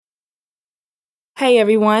Hey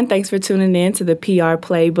everyone, thanks for tuning in to the PR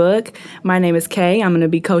Playbook. My name is Kaye. I'm going to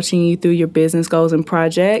be coaching you through your business goals and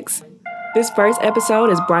projects. This first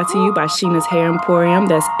episode is brought to you by Sheena's Hair Emporium.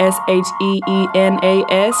 That's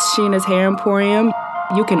SHEENAS, Sheena's Hair Emporium.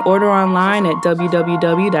 You can order online at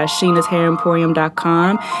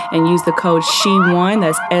www.sheenashairemporium.com and use the code SHEWON,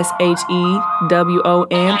 that's SHEWON,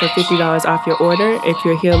 for $50 off your order. If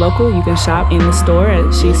you're here local, you can shop in the store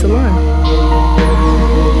at She Salon.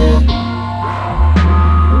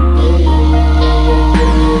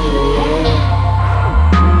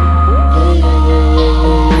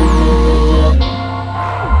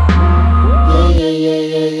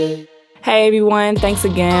 Hey everyone, thanks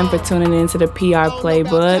again for tuning in to the PR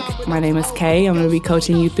Playbook. My name is Kaye. I'm going to be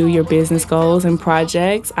coaching you through your business goals and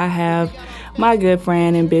projects. I have my good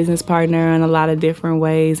friend and business partner in a lot of different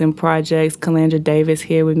ways and projects, Calandra Davis,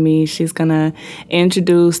 here with me. She's going to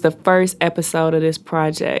introduce the first episode of this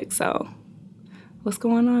project. So, what's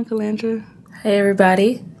going on, Calandra? Hey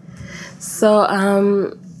everybody. So,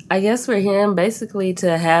 I guess we're here basically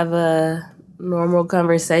to have a normal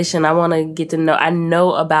conversation. I want to get to know, I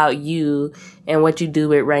know about you and what you do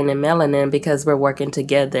with Rain and Melanin because we're working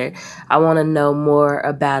together. I want to know more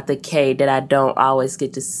about the Kaye that I don't always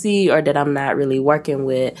get to see or that I'm not really working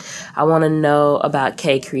with. I want to know about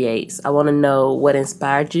Kaye Creates. I want to know what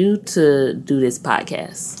inspired you to do this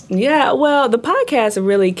podcast. Yeah, well, the podcast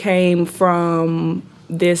really came from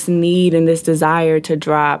this need and this desire to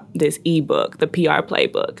drop this ebook, the PR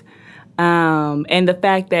Playbook. And the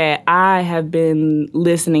fact that I have been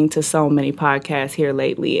listening to so many podcasts here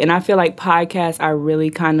lately. And I feel like podcasts are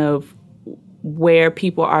really kind of where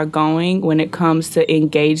people are going when it comes to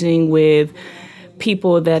engaging with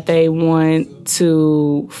people that they want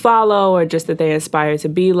to follow or just that they aspire to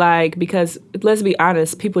be like. Because let's be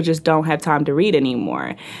honest, people just don't have time to read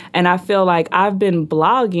anymore. And I feel like I've been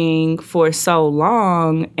blogging for so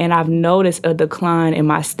long and I've noticed a decline in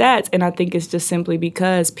my stats. And I think it's just simply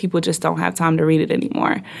because people just don't have time to read it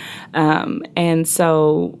anymore. And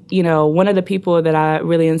so, you know, one of the people that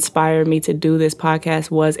really inspired me to do this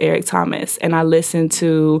podcast was Eric Thomas. And I listened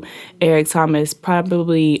to Eric Thomas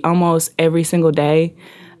probably almost every single day.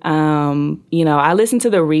 You know, I listen to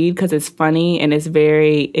the read because it's funny and it's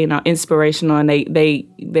very, you know, inspirational, and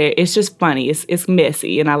it's just funny. It's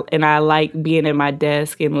messy, and I like being at my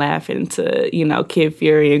desk and laughing to, you know, Kid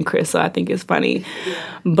Fury and Chris. So I think it's funny.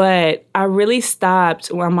 But I really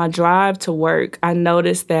stopped on my drive to work. I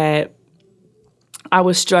noticed that I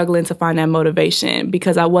was struggling to find that motivation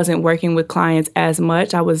because I wasn't working with clients as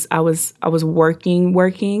much. I was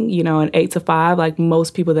working, you know, an 8 to 5, like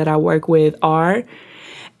most people that I work with are.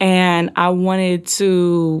 And I wanted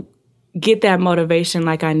to get that motivation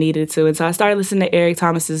like I needed to. And so I started listening to Eric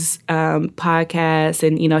Thomas's podcast,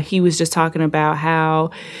 and, you know, he was just talking about how,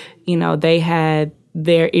 you know, they had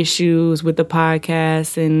their issues with the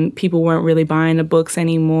podcast and people weren't really buying the books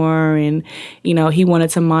anymore. And, you know, he wanted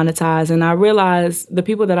to monetize. And I realized the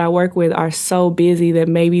people that I work with are so busy that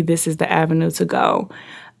maybe this is the avenue to go.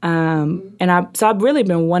 So I've really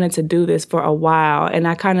been wanting to do this for a while, and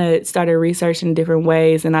I kind of started researching different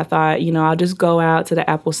ways, and I thought, you know, I'll just go out to the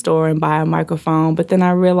Apple store and buy a microphone. But then I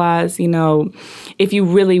realized, you know, if you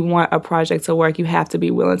really want a project to work, you have to be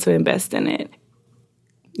willing to invest in it.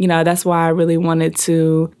 You know, that's why I really wanted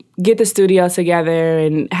to get the studio together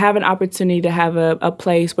and have an opportunity to have a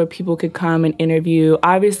place where people could come and interview.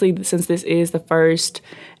 Obviously, since this is the first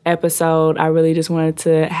episode, I really just wanted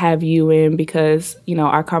to have you in because, you know,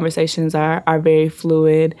 our conversations are very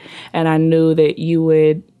fluid, and I knew that you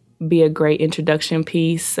would be a great introduction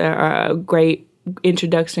piece, or a great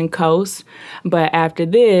introduction coast. But after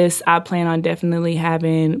this, I plan on definitely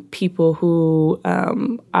having people who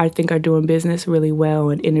I think are doing business really well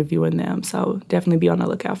and interviewing them. So definitely be on the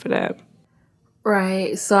lookout for that.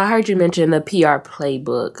 Right. So I heard you mention the PR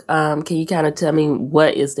Playbook. Can you kind of tell me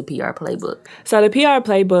what is the PR Playbook? So the PR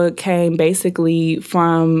Playbook came basically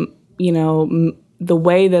from, you know, the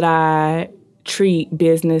way that I treat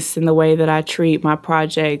business and the way that I treat my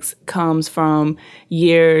projects comes from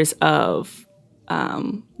years of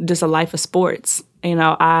just a life of sports. You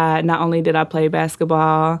know, not only did I play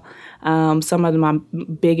basketball, some of my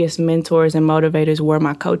biggest mentors and motivators were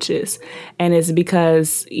my coaches. And it's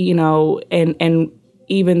because, you know, and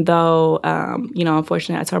even though, you know,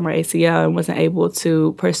 unfortunately I tore my ACL and wasn't able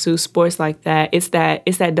to pursue sports like that, it's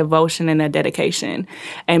that devotion and that dedication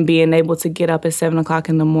and being able to get up at 7 o'clock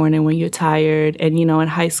in the morning when you're tired. And, you know, in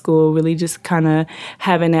high school, really just kind of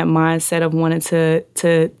having that mindset of wanting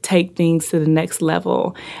to take things to the next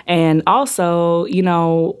level. And also, you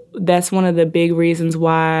know, that's one of the big reasons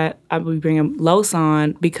why I would bring Los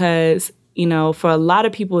on, because for a lot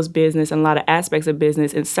of people's business and a lot of aspects of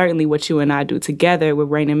business, and certainly what you and I do together with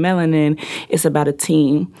Rain and Melanin, it's about a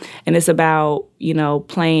team. And it's about,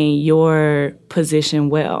 playing your position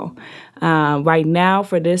well. Right now,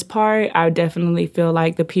 for this part, I definitely feel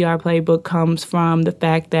like the PR playbook comes from the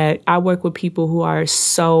fact that I work with people who are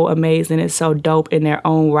so amazing and so dope in their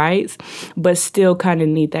own rights, but still kind of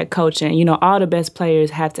need that coaching. All the best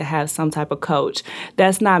players have to have some type of coach.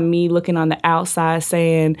 That's not me looking on the outside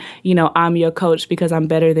saying, I'm your coach because I'm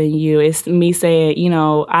better than you. It's me saying,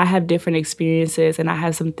 I have different experiences and I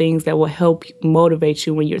have some things that will help motivate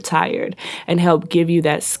you when you're tired and help give you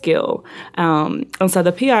that skill. And so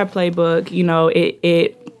the PR playbook,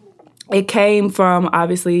 it came from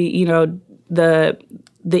obviously,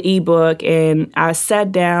 the ebook, and I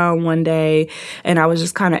sat down one day and I was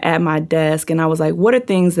just kind of at my desk and I was like, what are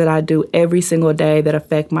things that I do every single day that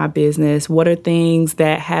affect my business? What are things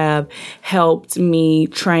that have helped me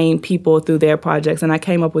train people through their projects? And I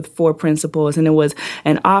came up with 4 principles, and it was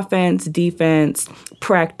an offense, defense,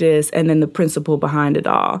 practice, and then the principle behind it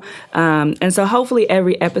all. And so hopefully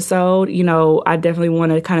every episode, I definitely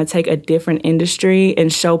want to kind of take a different industry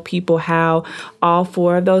and show people how all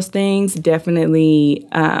 4 of those things definitely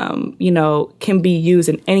can be used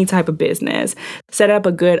in any type of business. Set up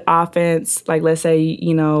a good offense, like let's say,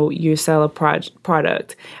 you sell a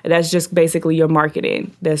product. That's just basically your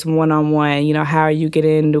marketing. That's one-on-one. How are you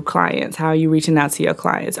getting new clients? How are you reaching out to your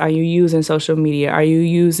clients? Are you using social media? Are you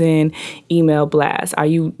using email blasts? Are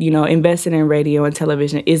you, investing in radio and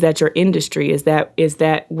television? Is that your industry? Is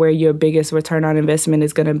that where your biggest return on investment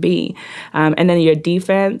is going to be? And then your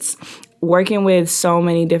defense. Working with so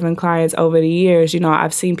many different clients over the years,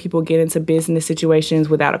 I've seen people get into business situations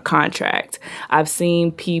without a contract. I've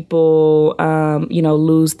seen people,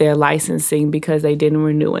 lose their licensing because they didn't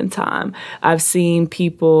renew in time. I've seen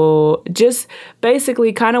people just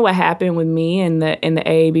basically kind of what happened with me in the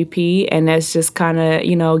AABP, and that's just kind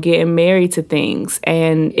of, getting married to things.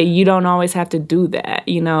 And you don't always have to do that.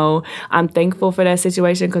 I'm thankful for that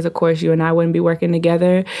situation because, of course, you and I wouldn't be working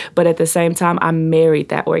together. But at the same time, I married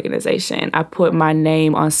that organization. I put my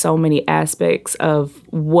name on so many aspects of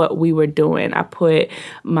what we were doing. I put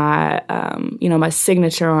my, my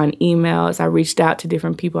signature on emails. I reached out to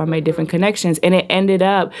different people. I made different connections, and it ended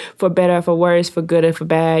up, for better or for worse, for good or for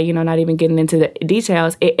bad, not even getting into the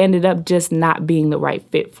details, it ended up just not being the right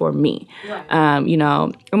fit for me. Right.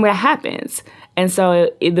 And that happens. And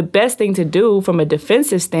so the best thing to do from a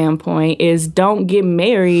defensive standpoint is don't get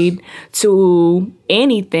married to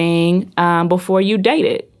anything before you date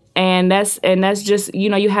it. And that's just,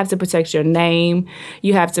 you have to protect your name.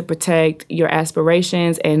 You have to protect your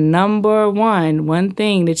aspirations. And number one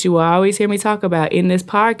thing that you will always hear me talk about in this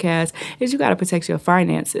podcast is you got to protect your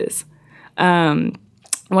finances.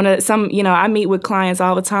 I meet with clients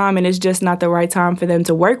all the time, and it's just not the right time for them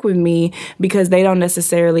to work with me because they don't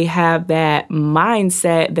necessarily have that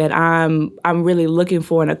mindset that I'm really looking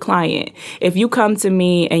for in a client. If you come to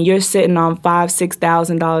me and you're sitting on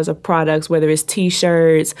 $5,000-$6,000 of products, whether it's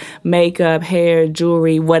t-shirts, makeup, hair,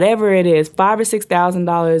 jewelry, whatever it is,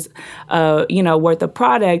 $5,000 or $6,000, worth of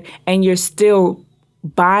product, and you're still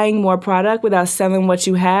buying more product without selling what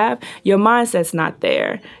you have, your mindset's not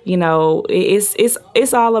there.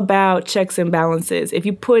 It's all about checks and balances. If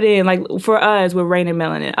you put in, like for us with Rain and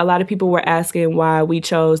Melanin, a lot of people were asking why we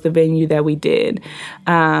chose the venue that we did.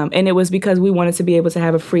 And it was because we wanted to be able to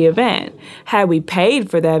have a free event. Had we paid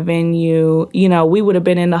for that venue, we would have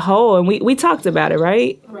been in the hole, and we talked about it,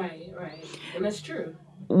 right? Right. And that's true.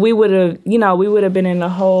 We would have been in the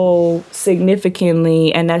hole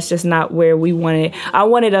significantly, and that's just not where we wanted. I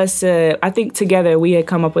wanted us to, I think together we had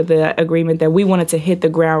come up with the agreement that we wanted to hit the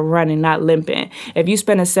ground running, not limping. If you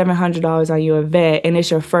spend $700 on your event and it's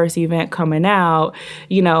your first event coming out,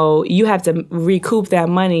 you have to recoup that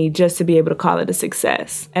money just to be able to call it a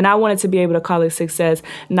success. And I wanted to be able to call it a success,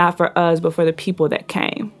 not for us, but for the people that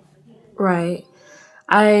came. Right.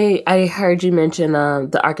 I heard you mention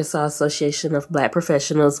the Arkansas Association of Black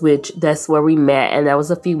Professionals, which that's where we met, and that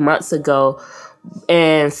was a few months ago.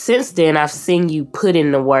 And since then, I've seen you put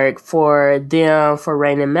in the work for them, for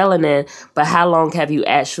Rain and Melanin. But how long have you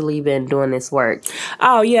actually been doing this work?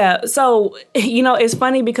 Oh, yeah. So, it's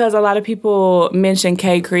funny because a lot of people mention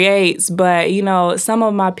Kaye Creates, but, some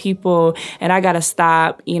of my people, and I got to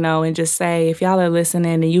stop, and just say, if y'all are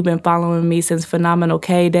listening and you've been following me since Phenomenal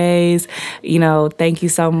Kaye days, thank you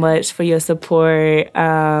so much for your support.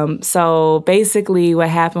 So basically what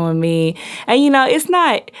happened with me, and, it's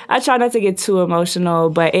not, I try not to get too emotional,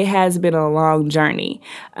 but it has been a long journey.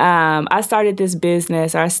 I started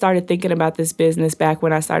thinking about this business back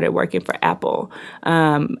when I started working for Apple.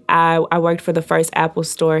 I worked for the first Apple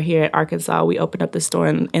store here in Arkansas. We opened up the store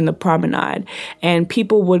in the Promenade, and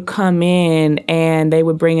people would come in and they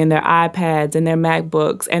would bring in their iPads and their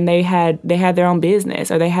MacBooks, and they had their own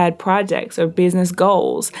business, or they had projects or business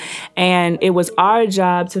goals, and it was our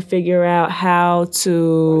job to figure out how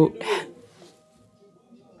to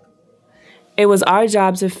it was our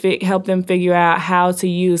job to help them figure out how to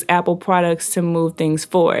use Apple products to move things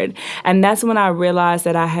forward. And that's when I realized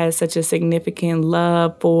that I had such a significant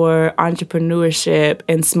love for entrepreneurship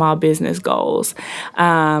and small business goals.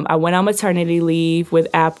 I went on maternity leave with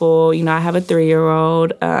Apple. I have a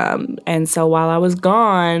 3-year-old. And so while I was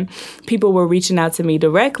gone, people were reaching out to me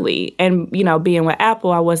directly. And, being with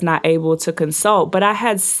Apple, I was not able to consult. But I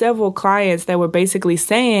had several clients that were basically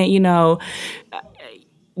saying,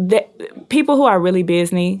 the people who are really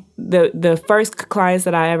busy, the first clients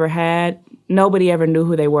that I ever had, nobody ever knew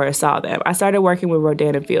who they were or saw them. I started working with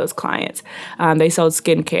Rodan and Fields clients. They sold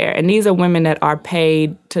skincare, and these are women that are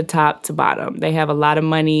paid to top to bottom. They have a lot of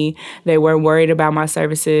money. They weren't worried about my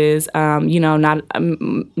services. None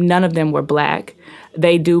of them were Black.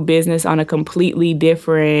 They do business on with a completely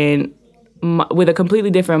different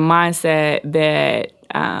mindset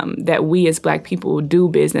that we as Black people do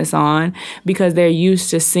business on, because they're used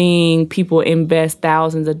to seeing people invest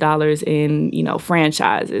thousands of dollars in,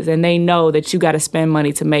 franchises. And they know that you got to spend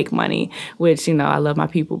money to make money, which, I love my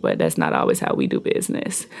people, but that's not always how we do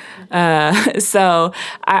business. So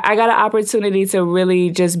I got an opportunity to really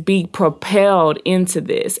just be propelled into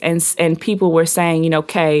this. And people were saying,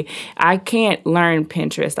 Kaye, I can't learn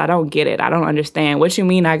Pinterest. I don't get it. I don't understand. What you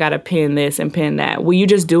mean I got to pin this and pin that? Will you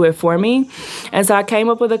just do it for me? And so I came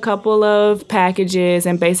up with a couple of packages,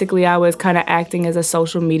 and basically I was kind of acting as a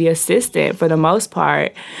social media assistant for the most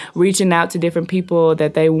part, reaching out to different people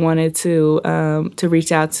that they wanted to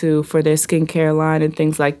reach out to for their skincare line and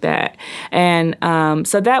things like that. And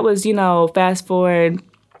so that was, fast forward,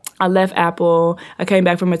 I left Apple. I came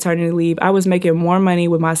back from maternity leave. I was making more money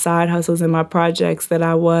with my side hustles and my projects than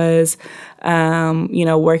I was,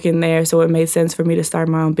 working there. So it made sense for me to start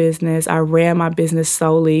my own business. I ran my business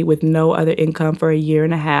solely with no other income for 1.5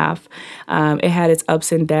 years. It had its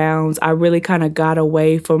ups and downs. I really kind of got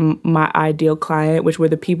away from my ideal client, which were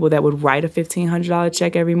the people that would write a $1,500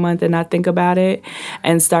 check every month and not think about it,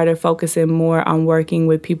 and started focusing more on working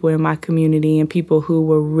with people in my community and people who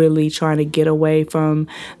were really trying to get away from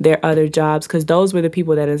their other jobs, because those were the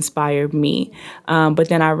people that inspired me. But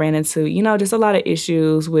then I ran into, just a lot of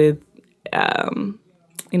issues with,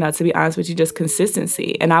 to be honest with you, just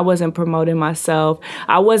consistency. And I wasn't promoting myself.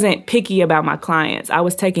 I wasn't picky about my clients. I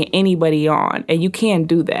was taking anybody on. And you can't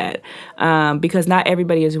do that because not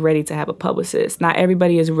everybody is ready to have a publicist. Not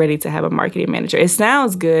everybody is ready to have a marketing manager. It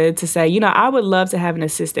sounds good to say, I would love to have an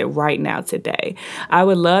assistant right now today. I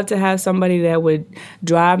would love to have somebody that would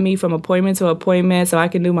drive me from appointment to appointment so I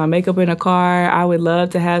can do my makeup in a car. I would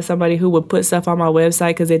love to have somebody who would put stuff on my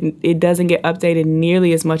website because it doesn't get updated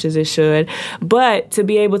nearly as much as it should. But to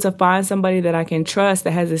be able to find somebody that I can trust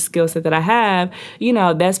that has the skill set that I have,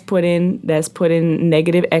 that's putting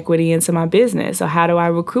negative equity into my business. So how do I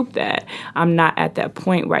recoup that? I'm not at that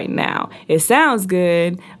point right now. It sounds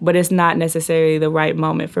good, but it's not necessarily the right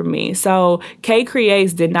moment for me. So Kaye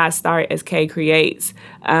Creates did not start as Kaye Creates.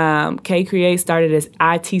 Kaye Creates started as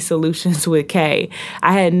IT Solutions with Kaye.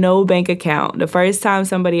 I had no bank account. The first time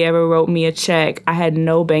somebody ever wrote me a check, I had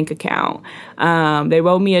no bank account. They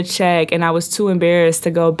wrote me a check, and I was too embarrassed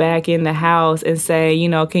to go back in the house and say,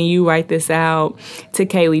 can you write this out to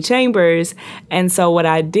Kaylee Chambers? And so what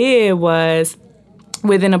I did was,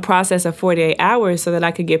 within a process of 48 hours so that I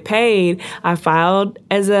could get paid, I filed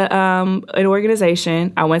as an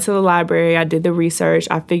organization. I went to the library. I did the research.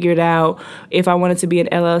 I figured out if I wanted to be an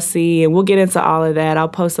LLC, and we'll get into all of that. I'll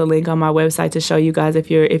post a link on my website to show you guys if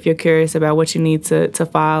you're curious about what you need to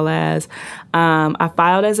file as. I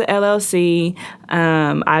filed as an LLC.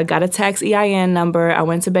 I got a tax EIN number. I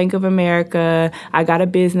went to Bank of America. I got a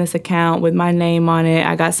business account with my name on it.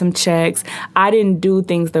 I got some checks. I didn't do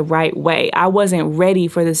things the right way. I wasn't ready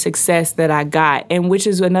for the success that I got, and which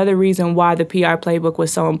is another reason why the PR playbook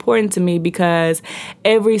was so important to me, because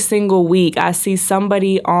every single week I see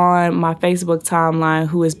somebody on my Facebook timeline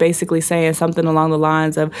who is basically saying something along the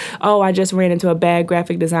lines of, oh, I just ran into a bad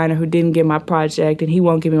graphic designer who didn't get my project and he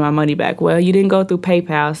won't give me my money back. Well, you didn't go through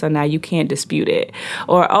PayPal, so now you can't dispute it.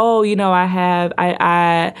 Or, oh, I've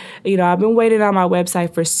been waiting on my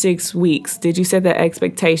website for 6 weeks. Did you set that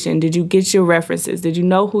expectation? Did you get your references? Did you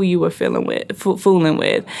know who you were fooling fooling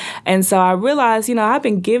with. And so I realized, I've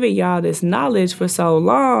been giving y'all this knowledge for so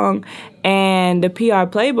long, and the PR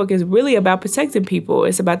playbook is really about protecting people.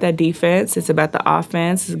 It's about that defense. It's about the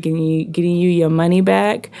offense. It's getting you your money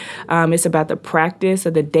back. It's about the practice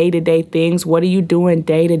of the day-to-day things. What are you doing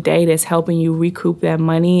day-to-day that's helping you recoup that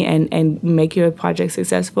money and make your project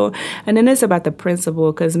successful? And then it's about the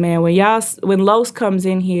principle, because, man, when Los comes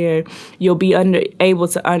in here, you'll be able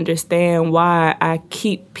to understand why I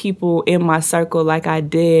keep people in my circle like I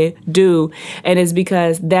do. And it's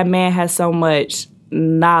because that man has so much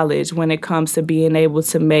knowledge when it comes to being able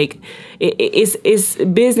to make it's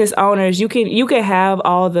business owners. You can have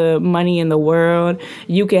all the money in the world,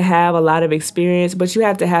 you can have a lot of experience, but you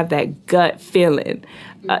have to have that gut feeling.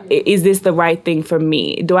 Is this the right thing for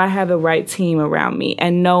me? Do I have the right team around me?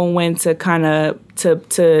 And know when to kind of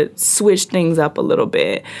to switch things up a little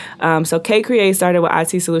bit. So Kaye Create started with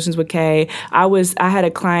IT Solutions with Kaye. I had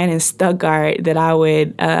a client in Stuttgart that I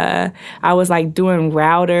was like doing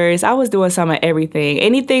routers. I was doing some of everything.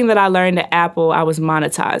 Anything that I learned at Apple, I was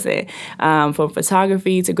monetizing. From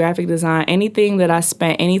photography to graphic design, anything that I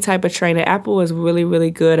spent, any type of training. Apple was really,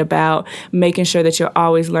 really good about making sure that you're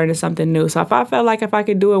always learning something new. So if I felt like if I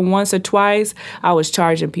could do it once or twice, I was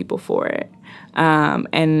charging people for it.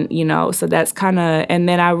 So that's kind of, and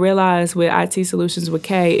then I realized with IT Solutions with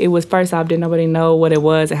Kaye, it was first off, didn't nobody know what it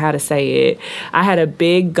was and how to say it. I had a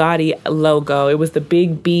big gaudy logo. It was the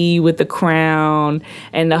big bee with the crown,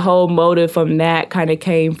 and the whole motive from that kind of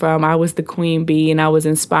came from, I was the queen bee and I was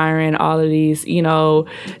inspiring all of these,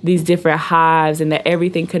 these different hives, and that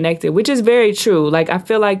everything connected, which is very true. Like, I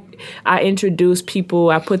feel like I introduced people,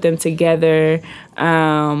 I put them together.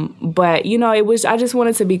 But I just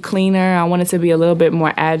wanted to be cleaner. I wanted to be a little bit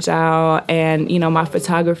more agile, and my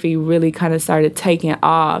photography really kind of started taking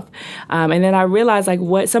off. And then I realized, like,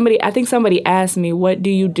 I think somebody asked me, what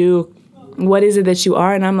do you do? What is it that you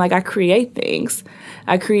are? And I'm like, I create things.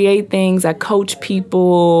 I coach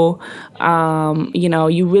people.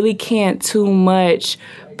 You really can't too much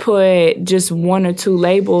put just one or two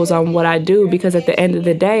labels on what I do, because at the end of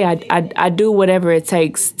the day, I do whatever it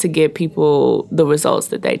takes to get people the results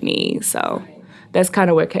that they need. So that's kind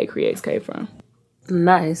of where Kaye Creates came from.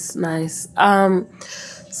 Nice.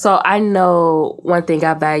 So I know one thing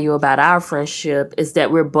I value about our friendship is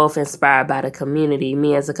that we're both inspired by the community,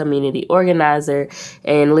 me as a community organizer,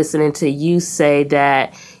 and listening to you say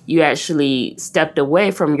that you actually stepped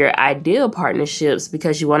away from your ideal partnerships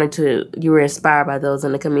because you were inspired by those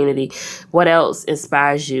in the community. What else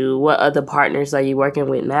inspires you? What other partners are you working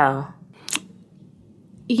with now?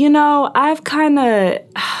 I've kind of,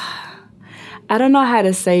 I don't know how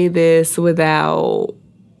to say this without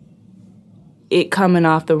it coming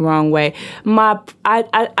off the wrong way.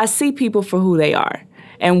 I see people for who they are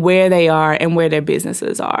and where they are and where their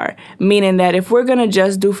businesses are. Meaning that if we're going to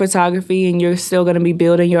just do photography and you're still going to be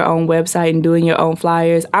building your own website and doing your own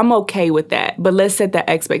flyers, I'm okay with that. But let's set that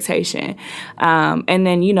expectation. And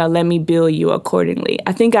then, let me bill you accordingly.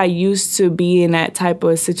 I think I used to be in that type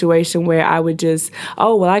of situation where I would just,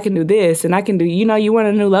 I can do this and I can do, you want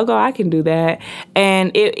a new logo? I can do that.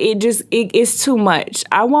 And it's too much.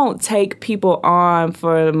 I won't take people on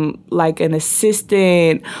for like an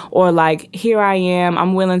assistant or like, here I am,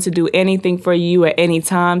 I'm willing to do anything for you at any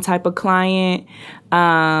time type of client.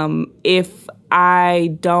 If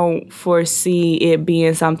I don't foresee it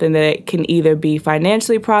being something that can either be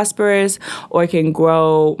financially prosperous or can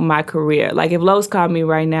grow my career. Like if Lowe's called me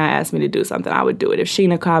right now, asked me to do something, I would do it. If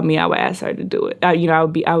Sheena called me, I would ask her to do it. I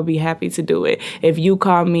would be happy to do it. If you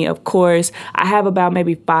called me, of course. I have about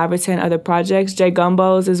maybe 5 or 10 other projects. J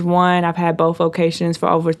Gumbo's is one. I've had both locations for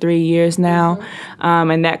over 3 years now.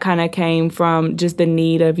 And that kind of came from just the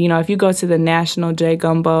need of, if you go to the national J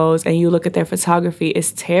Gumbo's and you look at their photography,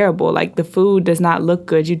 it's terrible. Like the food does not look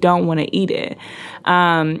good. You don't want to eat it.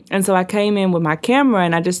 And so I came in with my camera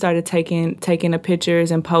and I just started taking the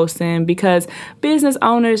pictures and posting, because business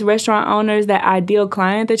owners, restaurant owners, that ideal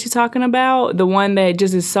client that you're talking about, the one that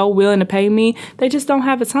just is so willing to pay me, they just don't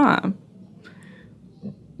have the time.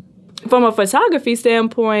 From a photography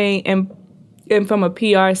standpoint and from a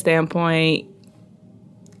PR standpoint,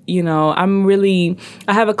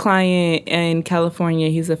 I have a client in California.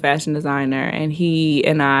 He's a fashion designer, and he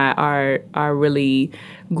and I are really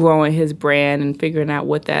growing his brand and figuring out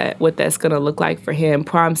what that's going to look like for him.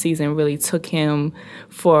 Prom season really took him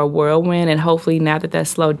for a whirlwind, and hopefully now that that's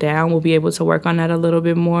slowed down, we'll be able to work on that a little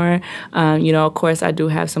bit more. Of course, I do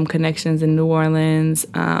have some connections in New Orleans,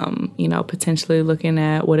 potentially looking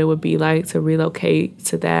at what it would be like to relocate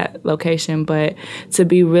to that location. But to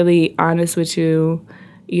be really honest with you,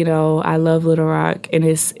 I love Little Rock, and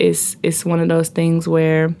it's one of those things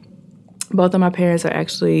where Both of my parents are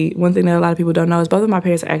actually, one thing that a lot of people don't know is both of my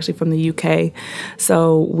parents are actually from the UK.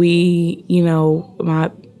 So we,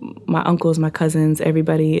 my uncles, my cousins,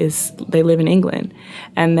 they live in England.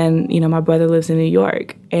 And then, my brother lives in New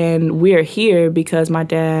York. And we're here because my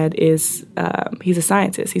dad he's a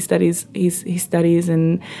scientist. He studies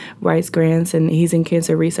and writes grants, and he's in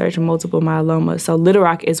cancer research and multiple myeloma. So Little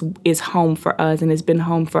Rock is home for us, and it's been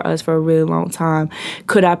home for us for a really long time.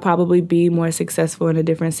 Could I probably be more successful in a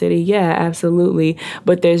different city? Yeah, absolutely.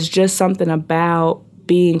 But there's just something about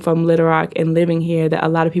being from Little Rock and living here that a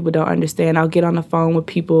lot of people don't understand. I'll get on the phone with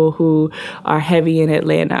people who are heavy in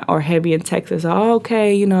Atlanta or heavy in Texas. Oh,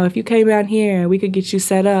 okay, if you came out here, we could get you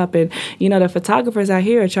set up. And, the photographers out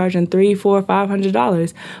here are charging $300, $400,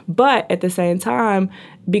 $500. But at the same time,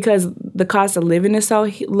 because the cost of living is so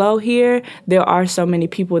low here, there are so many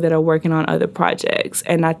people that are working on other projects.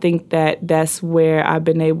 And I think that that's where I've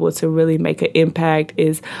been able to really make an impact,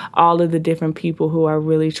 is all of the different people who are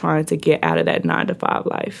really trying to get out of that 9-to-5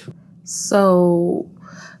 life. So,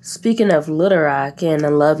 speaking of Little Rock and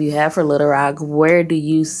the love you have for Little Rock, where do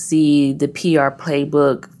you see the PR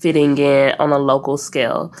playbook fitting in on a local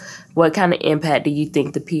scale? What kind of impact do you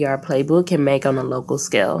think the PR playbook can make on a local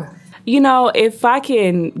scale? If I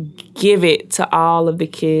can give it to all of the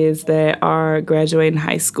kids that are graduating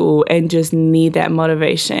high school and just need that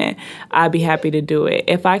motivation, I'd be happy to do it.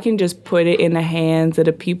 If I can just put it in the hands of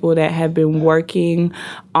the people that have been working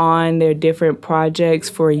on their different projects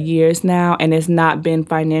for years now, and it's not been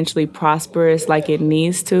financially prosperous like it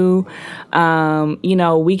needs to,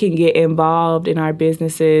 we can get involved in our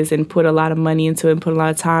businesses and put a lot of money into it and put a lot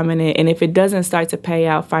of time in it. And if it doesn't start to pay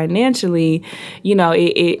out financially,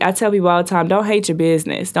 I tell people all the time, don't hate your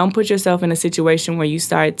business. Don't put yourself in a situation where you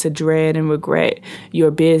start to dread and regret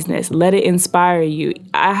your business. Let it inspire you.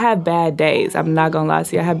 I have bad days. I'm not going to lie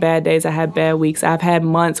to you. I have bad days. I have bad weeks. I've had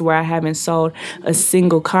months where I haven't sold a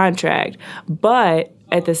single contract. But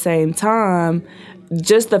at the same time,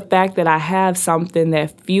 just the fact that I have something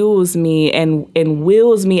that fuels me and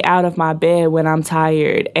wheels me out of my bed when I'm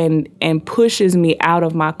tired and pushes me out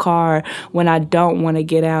of my car when I don't want to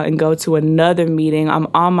get out and go to another meeting. I'm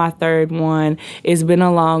on my third one. It's been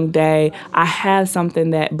a long day. I have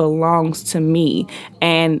something that belongs to me,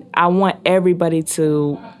 and I want everybody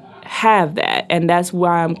to have that. And that's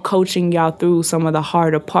why I'm coaching y'all through some of the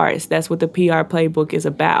harder parts. That's what the PR playbook is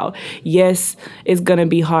about. Yes, it's going to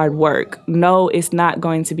be hard work. No, it's not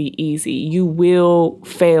going to be easy. You will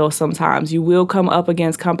fail sometimes. You will come up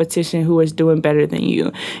against competition who is doing better than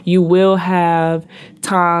you. You will have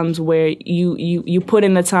times where you put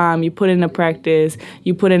in the time, you put in the practice,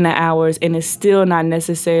 you put in the hours, and it's still not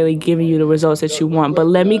necessarily giving you the results that you want. But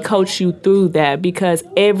let me coach you through that, because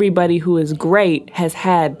everybody who is great has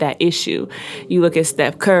had that issue. You look at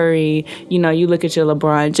Steph Curry, you look at your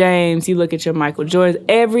LeBron James, you look at your Michael Jordan.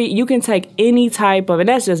 You can take any type of, and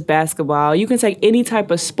that's just basketball. You can take any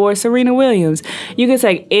type of sport, Serena Williams. You can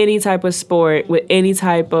take any type of sport with any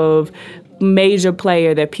type of major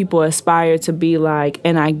player that people aspire to be like,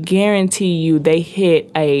 and I guarantee you they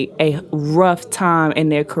hit a rough time in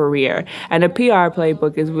their career. And the PR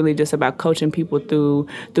playbook is really just about coaching people through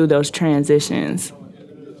those transitions.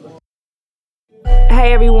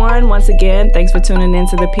 Hey everyone, once again, thanks for tuning in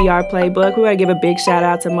to the PR Playbook. We want to give a big shout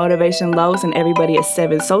out to Motivation Los and everybody at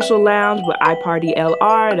 7 Social Lounge with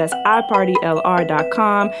iPartyLR. That's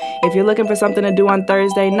iPartyLR.com. If you're looking for something to do on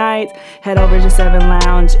Thursday nights, head over to 7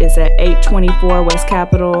 Lounge. It's at 824 West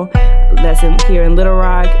Capitol. That's here in Little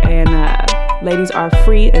Rock. And ladies are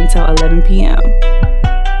free until 11 p.m.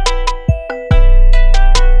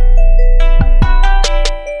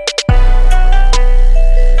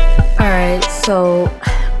 So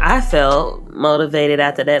I felt motivated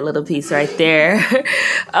after that little piece right there.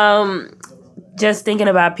 Just thinking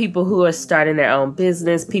about people who are starting their own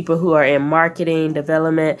business, people who are in marketing,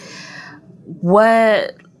 development.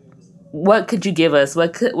 What could you give us?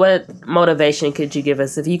 What motivation could you give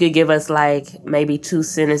us? If you could give us like maybe 2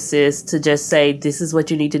 sentences to just say, this is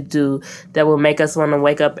what you need to do that will make us want to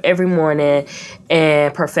wake up every morning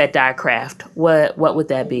and perfect our craft. What would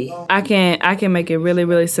that be? I can make it really,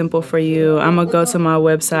 really simple for you. I'm going to go to my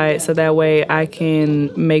website so that way I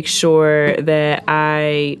can make sure that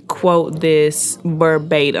I quote this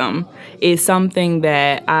verbatim. It's something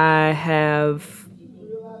that I have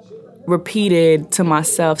repeated to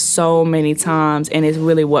myself so many times, and it's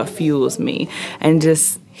really what fuels me. And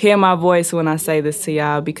just hear my voice when I say this to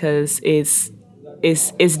y'all, because it's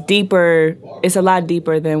deeper. It's a lot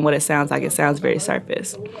deeper than what it sounds like. It sounds very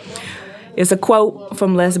surface. It's a quote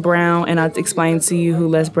from Les Brown, and I'll explain to you who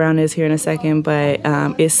Les Brown is here in a second, but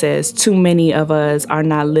it says, "Too many of us are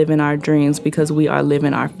not living our dreams because we are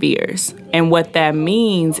living our fears." And what that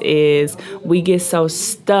means is we get so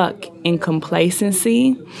stuck in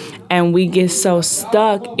complacency, and we get so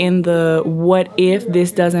stuck in the what if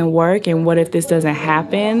this doesn't work and what if this doesn't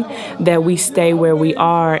happen, that we stay where we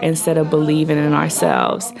are instead of believing in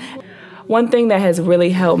ourselves. One thing that has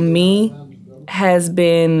really helped me has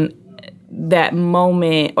been that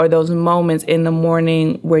moment or those moments in the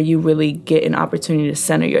morning where you really get an opportunity to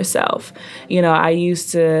center yourself. You know,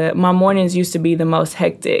 my mornings used to be the most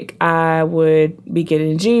hectic. I would be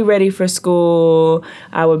getting G ready for school.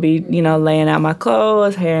 I would be, laying out my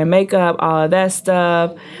clothes, hair and makeup, all of that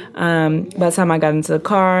stuff. By the time I got into the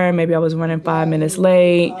car, maybe I was running 5 minutes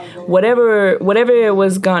late. Whatever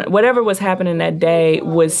was happening that day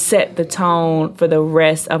would set the tone for the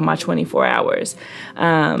rest of my 24 hours.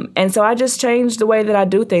 And so I just changed the way that I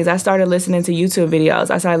do things. I started listening to YouTube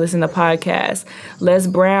videos. I started listening to podcasts. Les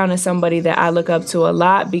Brown is somebody that I look up to a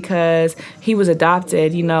lot because he was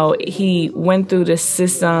adopted. He went through the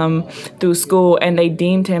system through school and they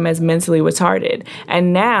deemed him as mentally retarded.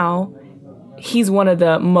 And now he's one of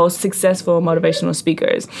the most successful motivational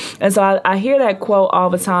speakers. And so I hear that quote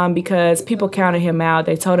all the time because people counted him out.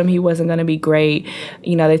 They told him he wasn't going to be great.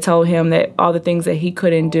 They told him that all the things that he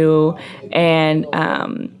couldn't do. And,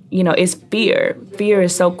 it's fear. Fear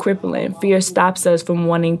is so crippling. Fear stops us from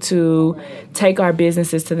wanting to take our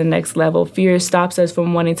businesses to the next level. Fear stops us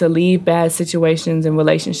from wanting to leave bad situations and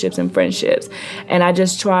relationships and friendships. And I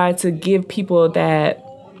just try to give people that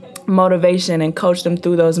motivation and coach them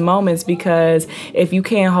through those moments, because if you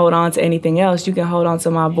can't hold on to anything else, you can hold on to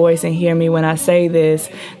my voice and hear me when I say this.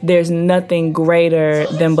 There's nothing greater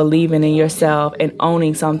than believing in yourself and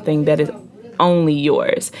owning something that is only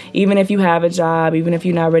yours. Even if you have a job, even if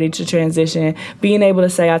you're not ready to transition, being able to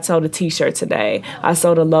say, I sold a t-shirt today, I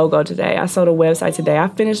sold a logo today, I sold a website today, I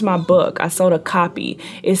finished my book, I sold a copy,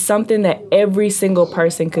 is something that every single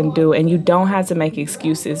person can do. And you don't have to make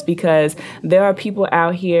excuses, because there are people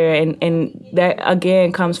out here, and that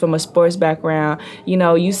again comes from a sports background.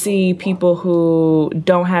 You see people who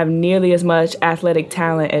don't have nearly as much athletic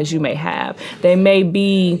talent as you may have. They may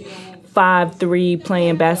be 5'3"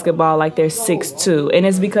 playing basketball like they're 6'2", and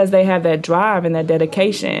it's because they have that drive and that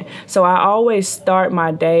dedication. So I always start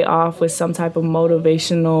my day off with some type of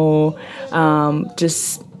motivational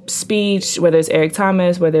just speech, whether it's Eric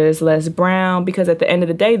Thomas, whether it's Les Brown, because at the end of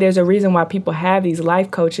the day, there's a reason why people have these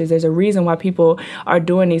life coaches. There's a reason why people are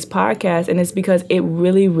doing these podcasts, and it's because it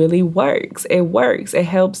really, really works. It works. It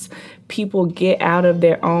helps people get out of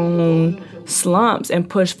their own slumps and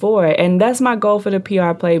push forward. And that's my goal for the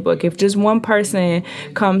PR Playbook. If just one person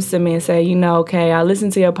comes to me and say, okay, I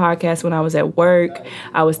listened to your podcast when I was at work,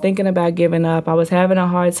 I was thinking about giving up, I was having a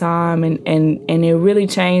hard time, and it really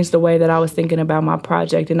changed the way that I was thinking about my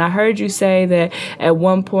project. And I heard you say that at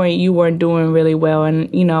one point you weren't doing really well, and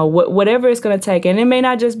whatever it's going to take. And it may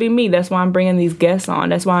not just be me. That's why I'm bringing these guests on.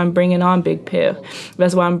 That's why I'm bringing on Big Piff.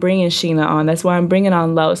 That's why I'm bringing Sheena on. That's why I'm bringing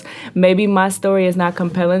on Los. Maybe my story is not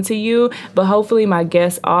compelling to you, but hopefully my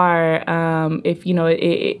guests are.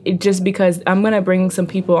 It just because I'm going to bring some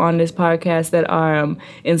people on this podcast that are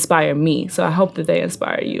inspire me. So I hope that they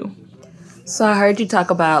inspire you. So I heard you talk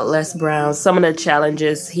about Les Brown, some of the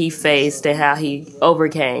challenges he faced and how he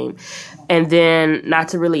overcame. And then, not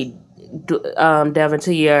to really delve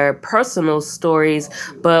into your personal stories,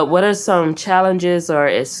 but what are some challenges or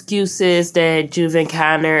excuses that you've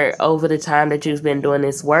encountered over the time that you've been doing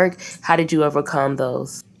this work? How did you overcome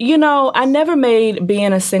those? I never made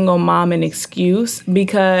being a single mom an excuse,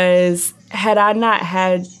 because had I not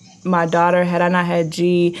had my daughter, had I not had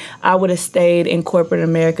G, I would have stayed in corporate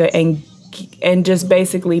America and just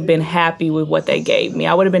basically been happy with what they gave me.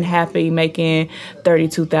 I would have been happy making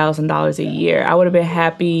 $32,000 a year. I would have been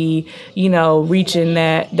happy, reaching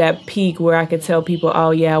that peak where I could tell people,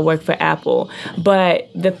 oh yeah, I work for Apple. But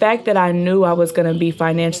the fact that I knew I was going to be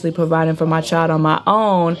financially providing for my child on my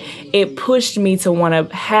own, it pushed me to want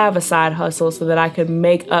to have a side hustle so that I could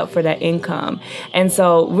make up for that income. And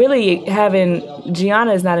so really having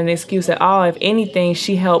Gianna is not an excuse at all. If anything,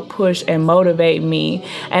 she helped push and motivate me.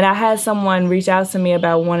 And I had someone reach out to me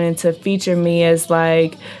about wanting to feature me as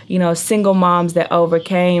single moms that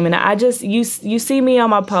overcame. And I just, you see me on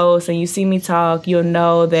my posts and you see me talk, you'll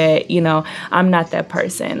know that, I'm not that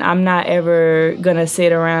person. I'm not ever going to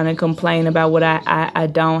sit around and complain about what I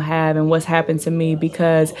don't have and what's happened to me,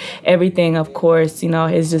 because everything, of course,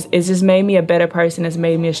 it's just made me a better person. It's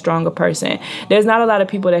made me a stronger person. There's not a lot of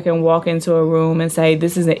people that can walk into a room and say,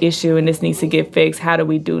 this is an issue and this needs to get fixed. How do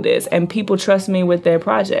we do this? And people trust me with their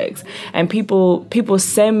projects. and people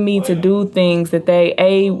send me to do things that they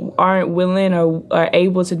aren't willing or are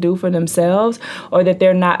able to do for themselves, or that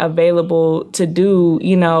they're not available to do,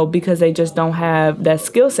 because they just don't have that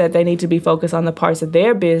skill set. They need to be focused on the parts of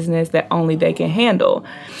their business that only they can handle.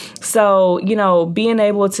 So, being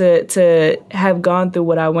able to have gone through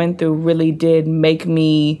what I went through really did make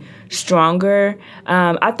me stronger.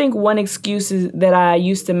 I think one excuse that I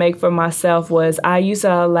used to make for myself was I used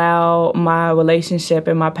to allow my relationship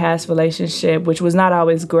and my past relationship, which was not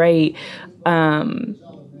always great,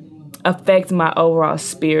 affect my overall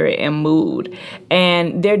spirit and mood.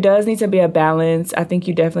 And there does need to be a balance. I think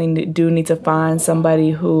you definitely do need to find somebody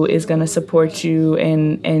who is going to support you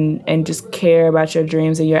and just care about your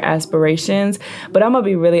dreams and your aspirations. But I'm going to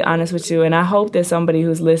be really honest with you, and I hope that somebody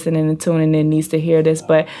who's listening and tuning in needs to hear this,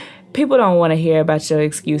 but people don't want to hear about your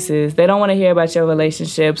excuses. They don't want to hear about your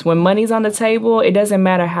relationships. When money's on the table, it doesn't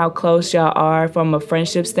matter how close y'all are from a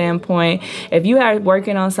friendship standpoint. If you are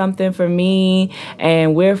working on something for me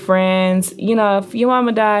and we're friends, if your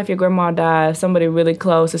mama die, if your grandma die, if somebody really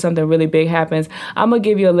close or something really big happens, I'm going to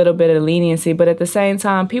give you a little bit of leniency. But at the same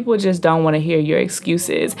time, people just don't want to hear your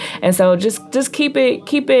excuses. And so just keep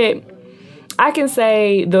it. I can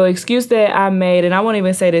say the excuse that I made, and I won't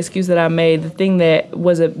even say the excuse that I made, the thing that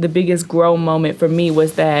was the biggest growth moment for me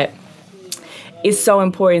was that it's so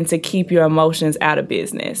important to keep your emotions out of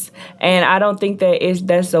business. And I don't think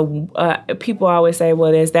that people always say,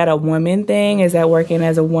 well, is that a woman thing? Is that working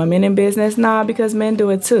as a woman in business? Nah, because men do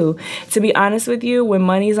it too. To be honest with you, when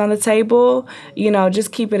money's on the table,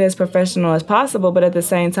 just keep it as professional as possible. But at the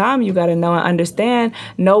same time, you got to know and understand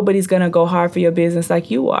nobody's going to go hard for your business like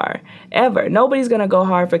you are, ever. Nobody's going to go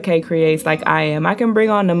hard for Kaye Creates like I am. I can bring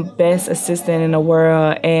on the best assistant in the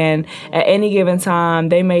world, and at any given time,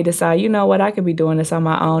 they may decide, I could be doing this on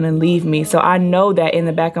my own and leave me. So I know that in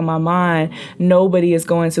the back of my mind, nobody is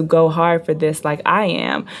going to go hard for this like I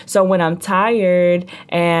am. So when I'm tired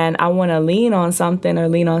and I want to lean on something or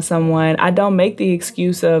lean on someone, I don't make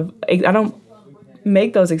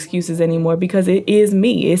those excuses anymore, because it is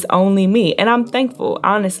me. It's only me. And I'm thankful,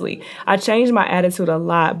 honestly. I changed my attitude a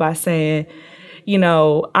lot by saying,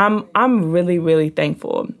 I'm really, really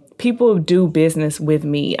thankful. People do business with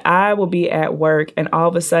me. I will be at work and all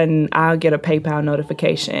of a sudden I'll get a PayPal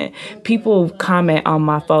notification. People comment on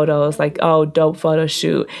my photos like, oh, dope photo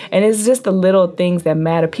shoot. And it's just the little things that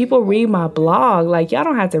matter. People read my blog. Like, y'all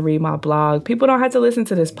don't have to read my blog. People don't have to listen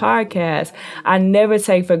to this podcast. I never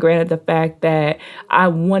take for granted the fact that I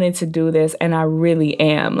wanted to do this, and I really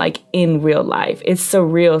am, like, in real life. It's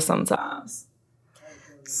surreal sometimes.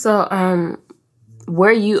 So,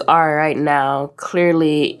 where you are right now,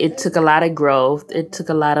 clearly it took a lot of growth. It took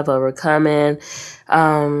a lot of overcoming.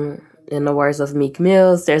 In the words of Meek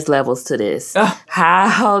Mills, there's levels to this.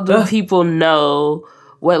 How do people know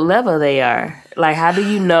what level they are? Like, how do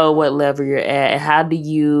you know what level you're at? And how do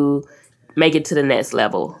you make it to the next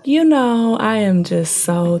level? I am just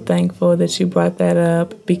so thankful that you brought that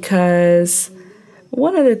up, because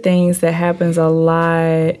one of the things that happens a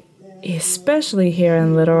lot, especially here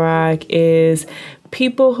in Little Rock, is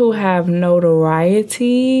people who have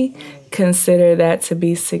notoriety consider that to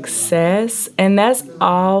be success. And that's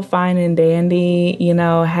all fine and dandy.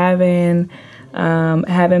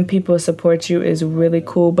 Having people support you is really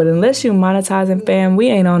cool. But unless you monetizing, fam, we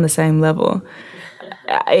ain't on the same level.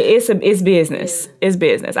 It's business. It's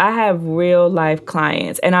business. I have real life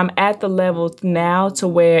clients, and I'm at the level now to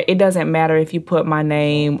where it doesn't matter if you put my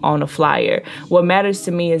name on a flyer. What matters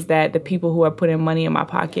to me is that the people who are putting money in my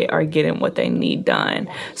pocket are getting what they need done.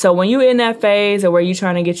 So when you're in that phase or where you're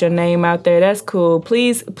trying to get your name out there, that's cool.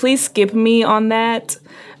 Please skip me on that,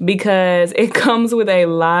 because it comes with a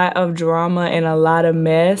lot of drama and a lot of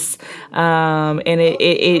mess, and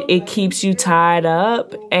it keeps you tied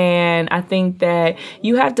up. And I think that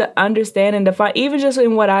you have to understand and define, even just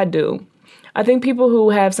in what I do. I think people who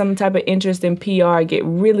have some type of interest in PR get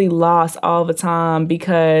really lost all the time,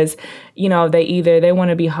 because, they want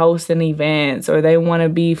to be hosting events or they want to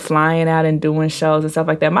be flying out and doing shows and stuff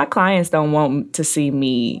like that. My clients don't want to see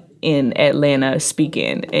me in Atlanta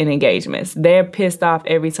speaking in engagements. They're pissed off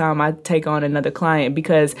every time I take on another client,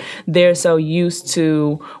 because they're so used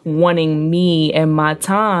to wanting me and my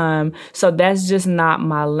time. So that's just not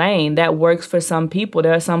my lane. That works for some people.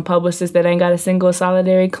 There are some publicists that ain't got a single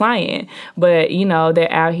solitary client, but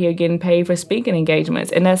they're out here getting paid for speaking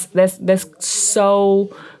engagements. And that's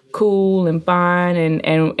so cool and fine.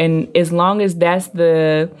 And as long as that's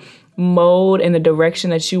the mode and the direction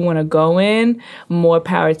that you want to go in, more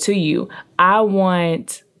power to you. I don't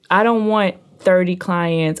want 30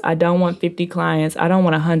 clients. I don't want 50 clients. I don't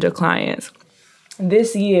want 100 clients.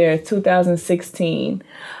 This year, 2016,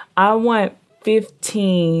 I want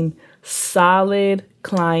 15 solid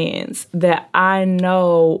clients that I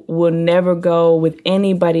know will never go with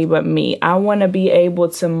anybody but me. I want to be able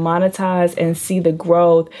to monetize and see the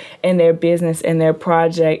growth in their business and their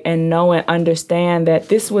project and know and understand that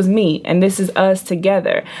this was me and this is us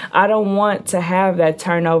together. I don't want to have that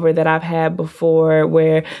turnover that I've had before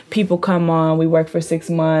where people come on, we work for 6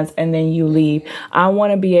 months and then you leave. I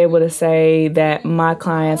want to be able to say that my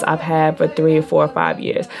clients I've had for 3 or 4 or 5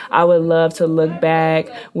 years. I would love to look back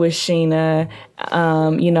with Sheena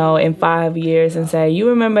in 5 years and say, you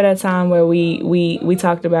remember that time where we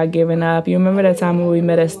talked about giving up? You remember that time when we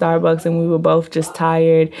met at Starbucks and we were both just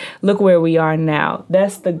tired? Look where we are now.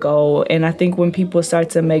 That's the goal. And I think when people start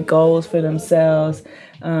to make goals for themselves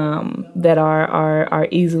that are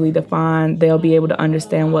easily defined, they'll be able to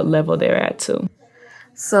understand what level they're at too.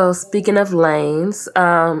 So speaking of lanes,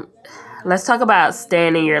 let's talk about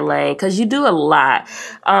staying in your lane because you do a lot.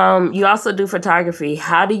 You also do photography.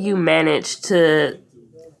 How do you manage to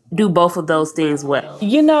do both of those things well?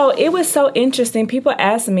 It was so interesting. People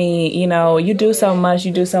ask me, you do so much,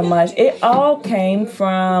 you do so much. It all came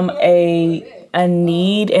from a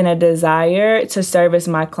need and a desire to service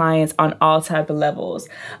my clients on all type of levels.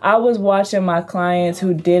 I was watching my clients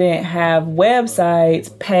who didn't have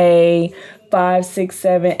websites pay $500,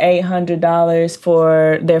 $600, $700, $800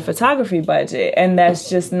 for their photography budget. And that's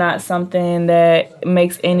just not something that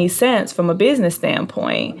makes any sense from a business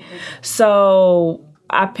standpoint. So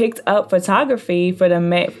I picked up photography for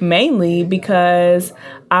mainly because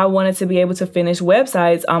I wanted to be able to finish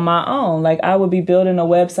websites on my own. Like I would be building a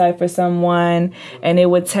website for someone and it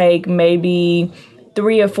would take maybe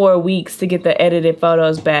 3 or 4 weeks to get the edited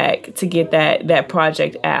photos back to get that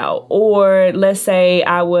project out. Or let's say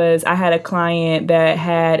I had a client that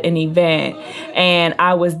had an event and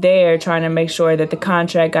I was there trying to make sure that the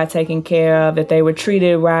contract got taken care of, that they were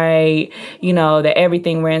treated right, that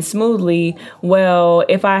everything ran smoothly. Well,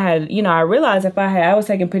 if I had, I realized I was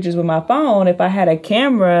taking pictures with my phone, if I had a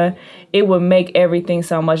camera, it would make everything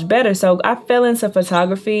so much better. So I fell into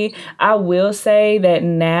photography. I will say that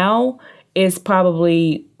now is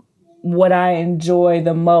probably what I enjoy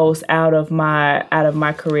the most out of my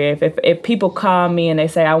career. If people call me and they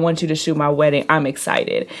say, I want you to shoot my wedding, I'm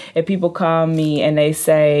excited. If people call me and they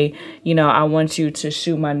say, I want you to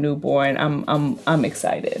shoot my newborn, I'm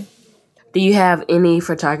excited. Do you have any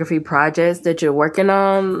photography projects that you're working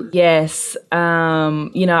on? Yes.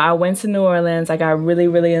 I went to New Orleans. I got really,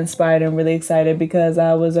 really inspired and really excited because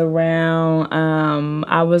I was around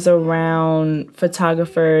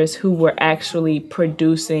photographers who were actually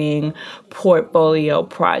producing portfolio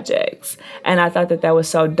projects. And I thought that was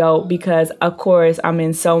so dope because, of course, I'm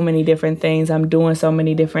in so many different things. I'm doing so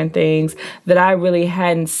many different things that I really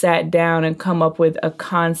hadn't sat down and come up with a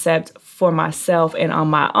concept for myself and on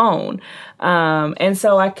my own. And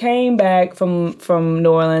so I came back from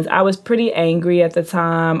New Orleans. I was pretty angry at the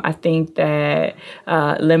time. I think that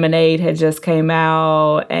Lemonade had just came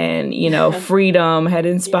out and, Freedom had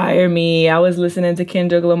inspired me. I was listening to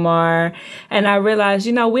Kendrick Lamar and I realized,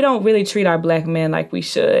 we don't really treat our black men like we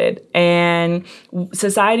should. And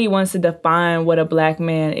society wants to define what a black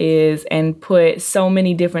man is and put so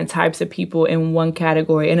many different types of people in one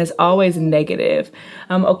category. And it's always negative.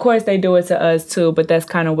 Of course, they do it to us too, but that's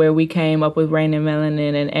kind of where we came up with Rain and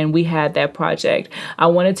Melanin, and we had that project. I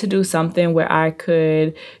wanted to do something where I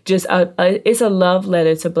could just, it's a love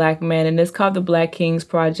letter to black men, and it's called the Black Kings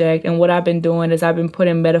Project. And what I've been doing is I've been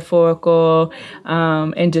putting metaphorical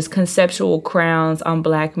and just conceptual crowns on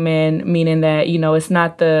black men, meaning that, it's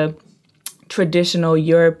not the traditional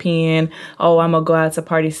European, oh, I'm going to go out to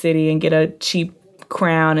Party City and get a cheap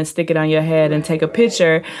crown and stick it on your head and take a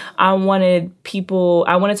picture. I wanted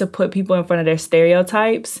to put people in front of their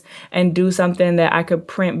stereotypes and do something that I could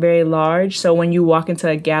print very large. So when you walk into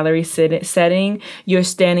a gallery setting, you're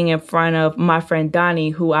standing in front of my friend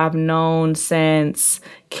Donnie, who I've known since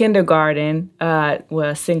kindergarten,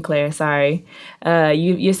 Sinclair, sorry.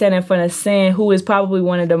 You're standing in front of Sin, who is probably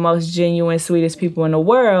one of the most genuine, sweetest people in the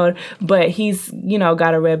world, but he's,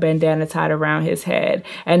 got a red bandana tied around his head,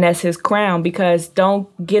 and that's his crown. Because don't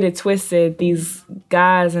get it twisted, these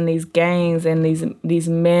guys and these gangs and these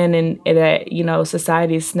men and that,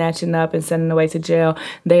 society is snatching up and sending away to jail,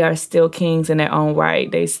 they are still kings in their own right.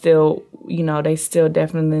 They still, they still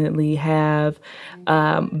definitely have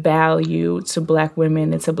value to black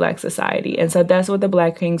women into Black society. And so that's what the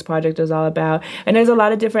Black Kings Project is all about. And there's a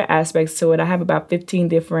lot of different aspects to it. I have about 15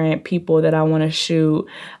 different people that I want to shoot.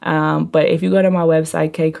 But if you go to my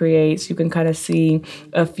website, Kaye Creates, you can kind of see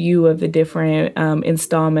a few of the different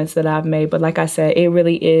installments that I've made. But like I said, it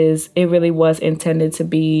really was intended to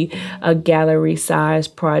be a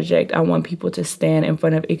gallery-sized project. I want people to stand in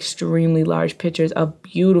front of extremely large pictures of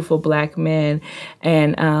beautiful Black men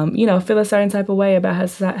and, feel a certain type of way about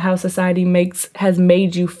how society has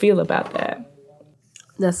made you feel about that.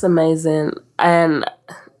 That's amazing. And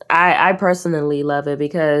I personally love it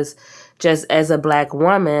because just as a Black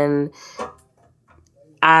woman,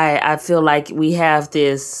 I feel like we have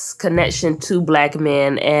this connection to Black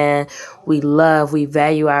men and we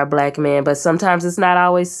value our Black men, but sometimes it's not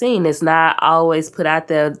always seen. It's not always put out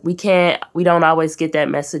there. We don't always get that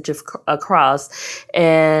message across.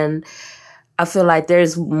 And I feel like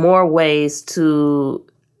there's more ways to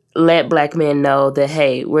let Black men know that,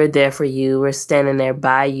 hey, we're there for you. We're standing there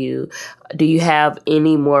by you. Do you have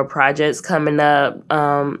any more projects coming up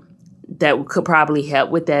that could probably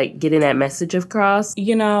help with that, getting that message across?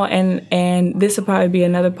 And this will probably be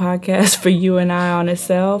another podcast for you and I on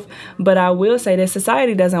itself. But I will say that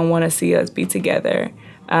society doesn't want to see us be together.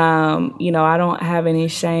 I don't have any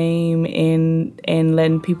shame in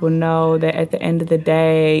letting people know that at the end of the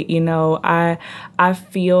day, I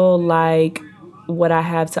feel like what I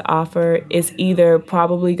have to offer is either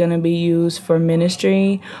probably going to be used for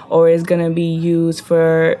ministry or is going to be used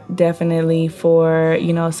definitely for,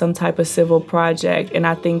 some type of civil project. And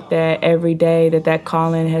I think that every day that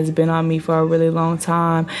calling has been on me for a really long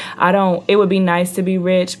time. It would be nice to be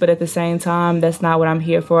rich, but at the same time, that's not what I'm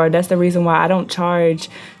here for. That's the reason why I don't charge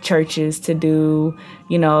churches to do,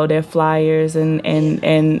 their flyers and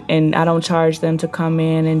I don't charge them to come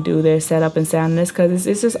in and do their setup and sound. This because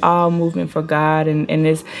it's just all movement for God, and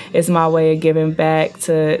it's my way of giving back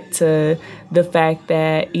to the fact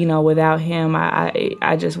that without Him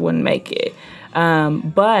I just wouldn't make it.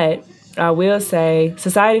 But I will say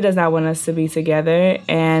society does not want us to be together,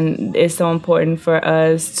 and it's so important for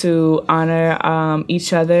us to honor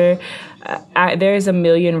each other. There's a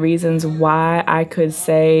million reasons why I could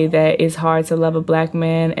say that it's hard to love a Black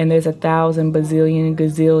man, and there's 1,000 bazillion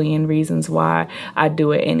gazillion reasons why I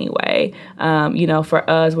do it anyway. For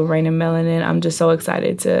us with Rain and Melanin, I'm just so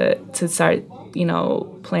excited to start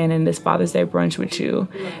planning this Father's Day brunch with you.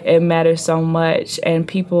 It matters so much, and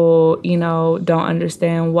people don't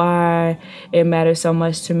understand why it matters so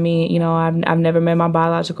much to me. I've never met my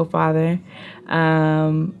biological father.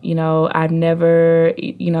 I've never,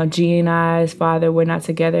 G and I's father, we're not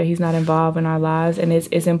together. He's not involved in our lives. And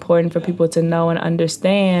it's important for people to know and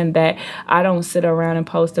understand that I don't sit around and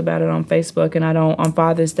post about it on Facebook, and on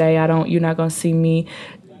Father's Day, you're not going to see me,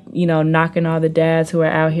 knocking all the dads who are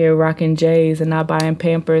out here rocking J's and not buying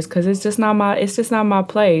Pampers, because it's just not my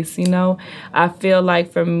place. I feel like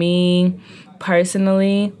for me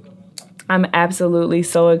personally, I'm absolutely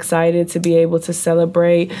so excited to be able to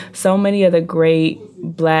celebrate so many of the great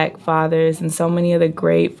Black fathers and so many of the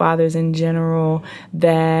great fathers in general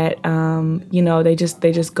that, they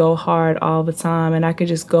just go hard all the time. And I could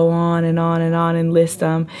just go on and on and on and list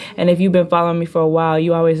them. And if you've been following me for a while,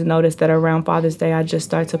 you always notice that around Father's Day, I just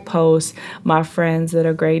start to post my friends that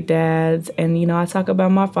are great dads. And, I talk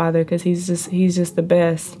about my father because he's just the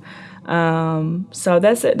best. So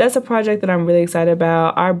that's a project that I'm really excited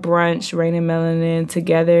about. Our brunch, Rain and Melanin,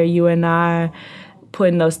 together, you and I,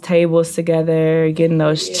 putting those tables together, getting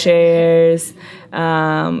those chairs,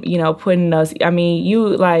 putting those.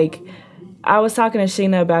 I was talking to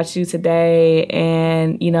Sheena about you today,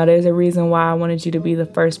 and, there's a reason why I wanted you to be the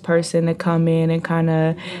first person to come in and kind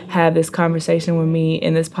of have this conversation with me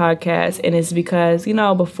in this podcast. And it's because,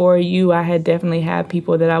 before you, I had definitely had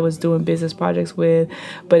people that I was doing business projects with,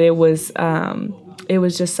 but it was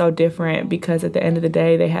just so different because at the end of the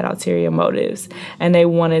day, they had ulterior motives and they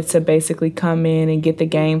wanted to basically come in and get the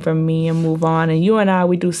game from me and move on. And you and I,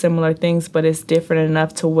 we do similar things, but it's different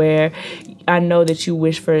enough to where I know that you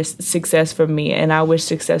wish for success for me and I wish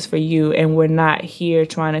success for you, and we're not here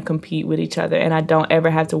trying to compete with each other, and I don't ever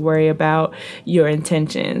have to worry about your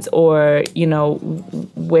intentions or,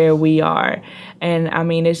 where we are. And I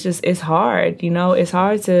mean, it's hard, it's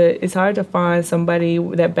hard to find somebody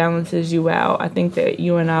that balances you out. I think that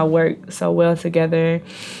you and I work so well together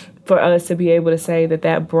for us to be able to say that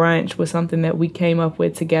brunch was something that we came up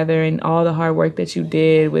with together, and all the hard work that you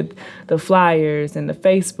did with the flyers and the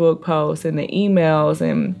Facebook posts and the emails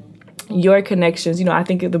and your connections. I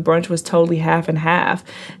think the brunch was totally half and half.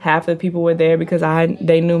 Half of the people were there because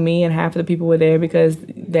they knew me, and half of the people were there because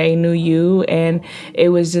they knew you, and it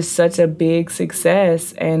was just such a big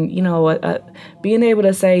success. And being able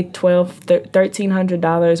to say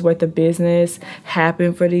 $1,300 worth of business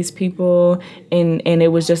happened for these people, and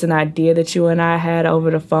it was just an idea that you and I had over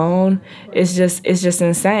the phone. It's just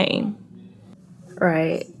insane.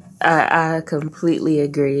 Right. I completely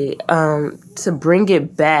agree. To bring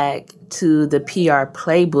it back to the PR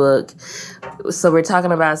playbook, so we're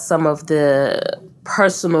talking about some of the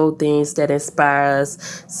personal things that inspire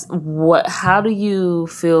us. How do you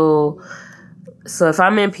feel? So if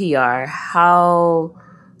I'm in PR, how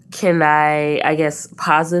can I guess,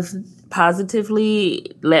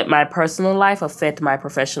 positively let my personal life affect my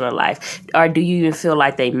professional life? Or do you even feel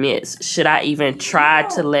like they miss? Should I even try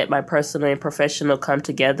to let my personal and professional come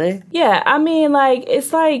together? Yeah, I mean,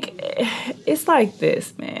 it's like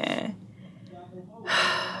this, man.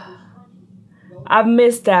 I've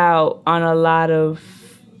missed out on a lot of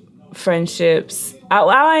friendships.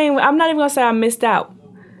 I'm not even gonna say I missed out.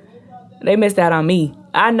 They missed out on me.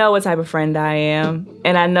 I know what type of friend I am,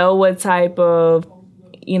 and I know what type of,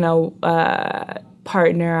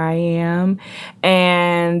 partner I am.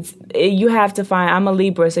 And you have to find, I'm a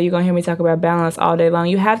Libra, so you're going to hear me talk about balance all day long.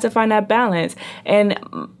 You have to find that balance. And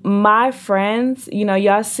my friends,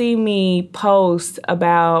 y'all see me post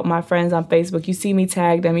about my friends on Facebook. You see me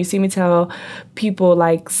tag them. You see me tell people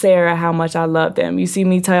like Sarah how much I love them. You see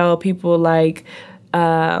me tell people like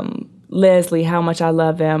Leslie how much I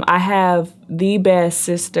love them. I have the best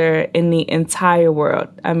sister in the entire world.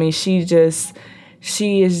 I mean,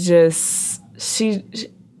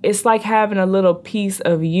 it's like having a little piece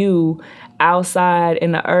of you outside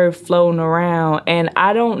in the earth floating around. And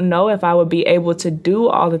I don't know if I would be able to do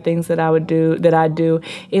all the things that I do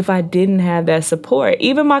if I didn't have that support.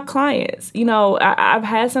 Even my clients, I've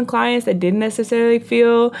had some clients that didn't necessarily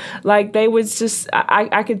feel like they was just,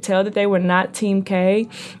 I could tell that they were not Team Kaye.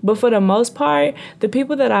 But for the most part, the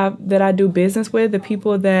people that I do business with, the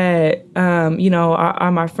people that,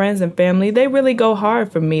 are my friends and family, they really go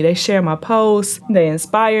hard for me. They share my posts. They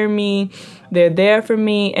inspire me. They're there for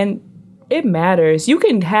me. And it matters. You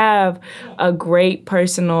can have a great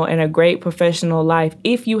personal and a great professional life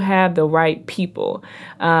if you have the right people.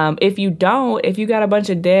 If you don't, if you got a bunch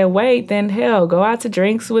of dead weight, then hell, go out to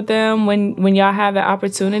drinks with them when y'all have the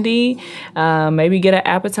opportunity. Maybe get an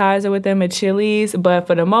appetizer with them at Chili's. But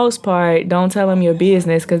for the most part, don't tell them your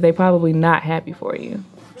business because they probably not happy for you.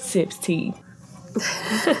 Sips tea.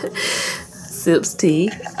 Sips tea.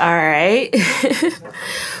 All right.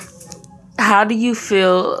 How do you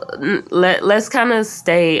feel? Let's kind of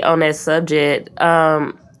stay on that subject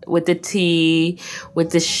with the tea, with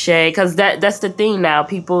the shade, because that's the thing now.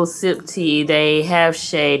 People sip tea, they have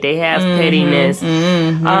shade, they have pettiness.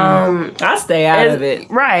 I stay out of it,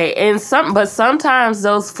 right? And sometimes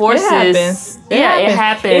those forces, it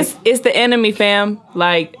happens. It's the enemy, fam.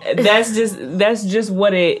 Like that's just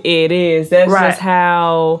what it is. That's just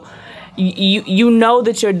how. You know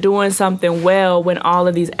that you're doing something well when all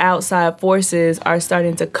of these outside forces are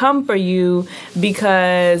starting to come for you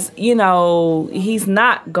because, he's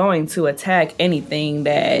not going to attack anything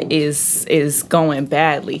that is going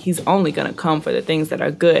badly. He's only going to come for the things that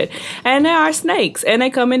are good. And there are snakes, and they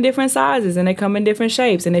come in different sizes, and they come in different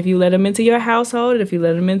shapes. And if you let them into your household, if you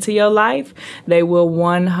let them into your life, they will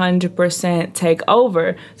 100% take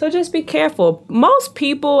over. So just be careful. Most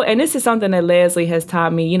people, and this is something that Leslie has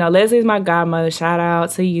taught me, Leslie's my godmother. Shout out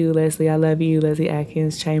to you, Leslie. I love you, Leslie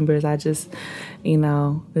Atkins Chambers. I just,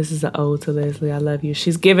 this is an ode to Leslie. I love you.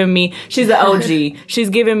 She's an OG. She's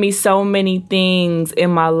given me so many things in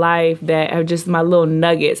my life that are just my little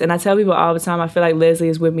nuggets. And I tell people all the time, I feel like Leslie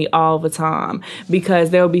is with me all the time because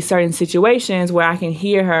there will be certain situations where I can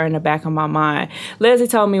hear her in the back of my mind. Leslie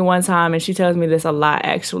told me one time, and she tells me this a lot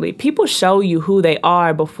actually, people show you who they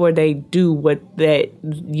are before they do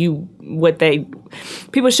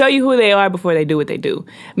people show you who they are before they do what they do.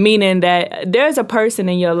 Meaning that there's a person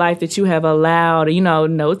in your life that you have allowed,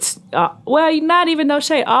 not even no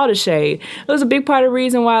shade, all the shade. It was a big part of the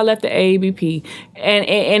reason why I left the AABP.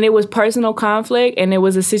 And it was personal conflict, and it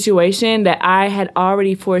was a situation that I had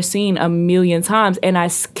already foreseen a million times. And I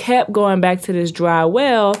kept going back to this dry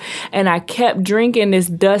well, and I kept drinking this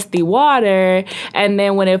dusty water. And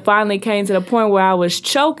then when it finally came to the point where I was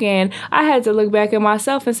choking, I had to look back at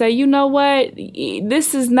myself and say, you know what?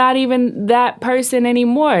 This is not even that person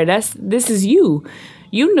anymore. This is you.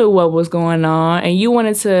 You knew what was going on, and you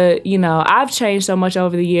wanted to, I've changed so much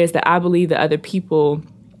over the years that I believe that other people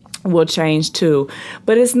will change too.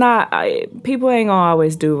 But it's not, people ain't gonna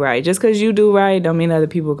always do right. Just because you do right don't mean other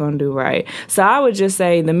people gonna do right. So I would just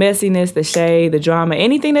say the messiness, the shade, the drama,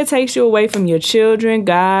 anything that takes you away from your children,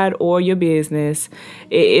 God, or your business,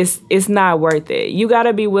 it's not worth it. You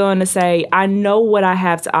gotta be willing to say, I know what I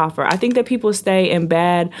have to offer. I think that people stay in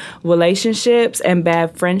bad relationships and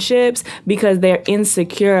bad friendships because they're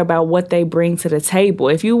insecure about what they bring to the table.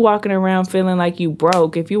 If you walking around feeling like you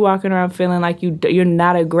broke, if you walking around feeling like you're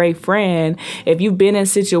not a great friend, if you've been in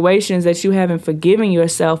situations that you haven't forgiven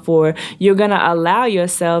yourself for, you're gonna allow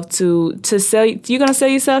yourself to sell. You're gonna sell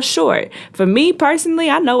yourself short. For me personally,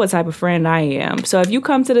 I know what type of friend I am. So if you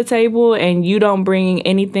come to the table and you don't bring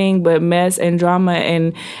anything but mess and drama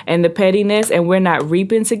and the pettiness, and we're not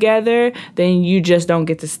reaping together, then you just don't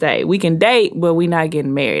get to stay. We can date, but we're not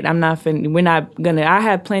getting married. We're not gonna. I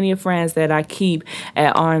have plenty of friends that I keep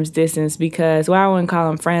at arm's distance because, well, I wouldn't call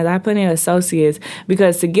them friends. I have plenty of associates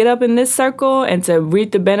because to get up in this circle and to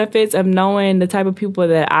reap the benefits of knowing the type of people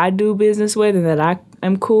that I do business with and that I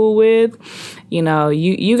am cool with,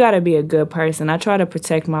 you got to be a good person. I try to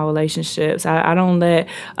protect my relationships. I don't let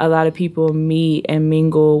a lot of people meet and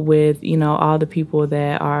mingle with, all the people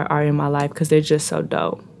that are in my life because they're just so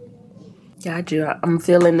dope. Got you. I'm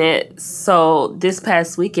feeling it. So this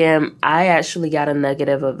past weekend, I actually got a nugget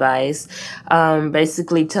of advice,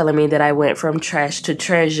 basically telling me that I went from trash to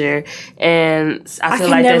treasure, and I feel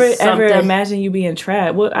like never there's something. Ever imagine you being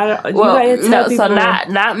trash. So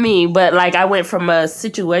not me, but like I went from a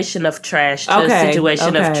situation of trash to a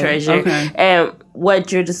situation of treasure, and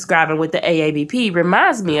what you're describing with the AABP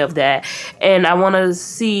reminds me of that, and I want to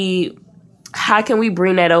see. How can we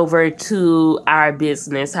bring that over to our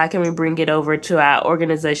business? How can we bring it over to our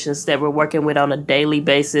organizations that we're working with on a daily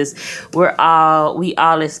basis? We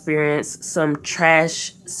all experience some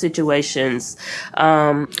trash situations.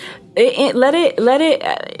 For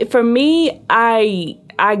me,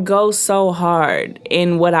 I go so hard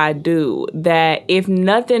in what I do that if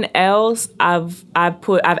nothing else, I've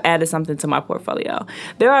added something to my portfolio.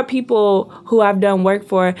 There are people who I've done work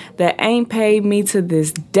for that ain't paid me to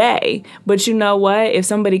this day. But you know what? If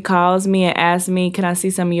somebody calls me and asks me, can I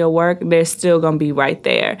see some of your work? They're still going to be right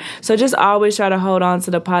there. So just always try to hold on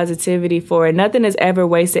to the positivity for it. Nothing is ever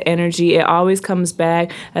wasted energy. It always comes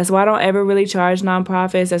back. That's why I don't ever really charge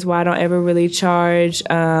nonprofits. That's why I don't ever really charge,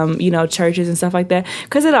 churches and stuff like that.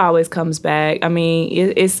 Because it always comes back. I mean,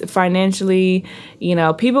 it's financially,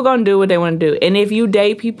 people going to do what they want to do. And if you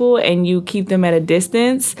date people and you keep them at a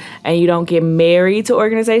distance and you don't get married to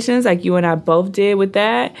organizations like you and I both did with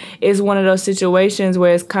that, it's one of those situations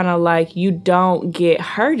where it's kind of like you don't get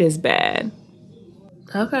hurt as bad.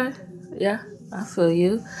 Okay. Yeah, I feel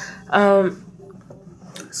you.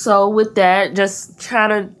 So with that, just trying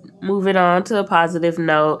to move it on to a positive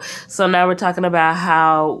note. So now we're talking about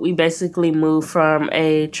how we basically move from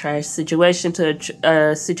a trash situation to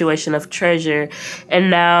a situation of treasure.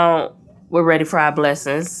 And now we're ready for our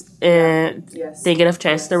blessings. And thinking of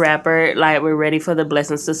Chance the Rapper, like we're ready for the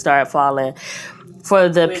blessings to start falling. For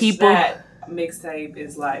the people... That mixtape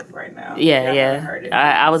is life right now. Yeah.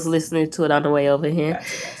 I was listening to it on the way over here.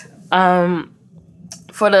 Gotcha.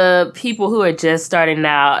 For the people who are just starting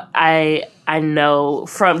out, I know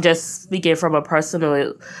from just speaking from a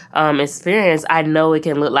personal experience, I know it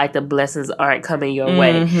can look like the blessings aren't coming your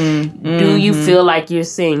way. Do you feel like you're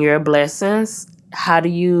seeing your blessings?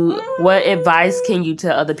 What advice can you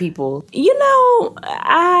tell other people?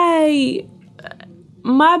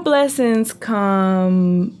 My blessings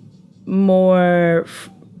come more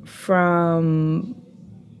from...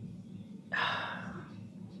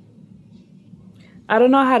 I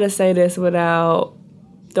don't know how to say this without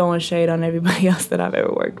throwing shade on everybody else that I've ever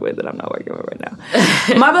worked with that I'm not working with right now.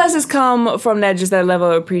 My blessings come from that level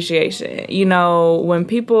of appreciation.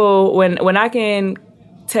 When I can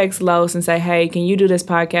text Los and say, hey, can you do this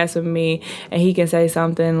podcast with me? And he can say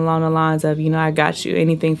something along the lines of, I got you,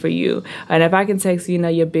 anything for you. And if I can text,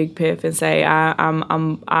 your big piff and say,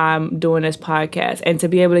 I'm doing this podcast, and to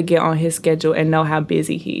be able to get on his schedule and know how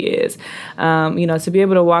busy he is, to be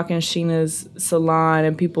able to walk in Sheena's salon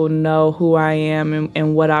and people know who I am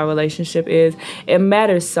and what our relationship is, it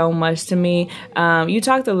matters so much to me. You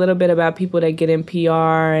talked a little bit about people that get in PR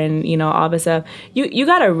and, all this stuff. You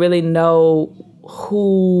got to really know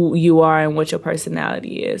who you are and what your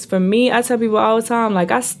personality is. For me, I tell people all the time, like,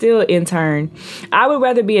 I still intern. I would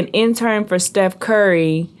rather be an intern for Steph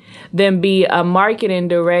Curry than be a marketing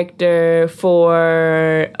director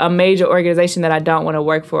for a major organization that I don't want to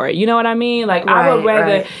work for. You know what I mean? Like, I would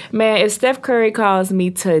rather, man, if Steph Curry calls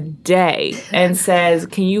me today and says,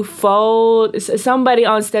 can you fold, somebody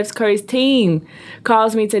on Steph Curry's team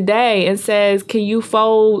calls me today and says, can you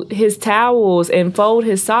fold his towels and fold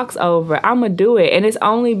his socks over? I'm going to do it. And it's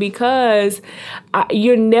only because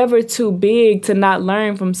you're never too big to not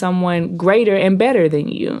learn from someone greater and better than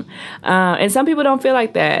you. And some people don't feel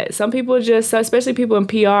like that. Some people just, especially people in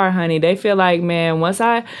PR, honey, they feel like, man, once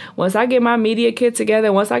I get my media kit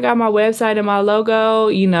together, once I got my website and my logo,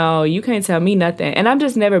 you know, you can't tell me nothing. And I've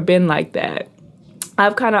just never been like that.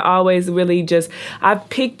 I've kind of always really I've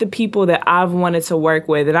picked the people that I've wanted to work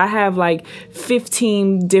with. And I have like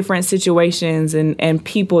 15 different situations and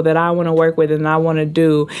people that I want to work with and I want to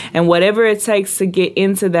do. And whatever it takes to get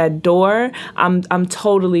into that door, I'm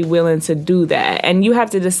totally willing to do that. And you have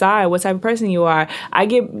to decide what type of person you are. I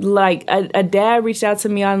get like a dad reached out to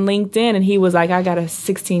me on LinkedIn and he was like, I got a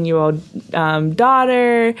 16-year-old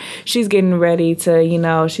daughter. She's getting ready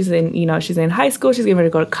to, she's in high school. She's getting ready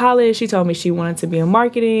to go to college. She told me she wanted to be in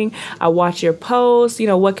marketing. I watch your posts,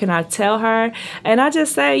 what can I tell her? And I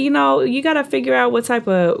just say, you got to figure out what type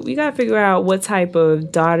of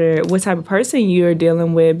daughter, what type of person you're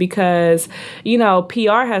dealing with, because,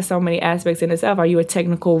 PR has so many aspects in itself. Are you a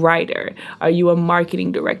technical writer? Are you a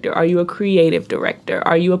marketing director? Are you a creative director?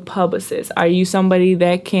 Are you a publicist? Are you somebody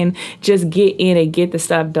that can just get in and get the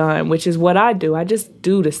stuff done, which is what I do. I just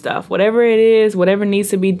do the stuff. Whatever it is, whatever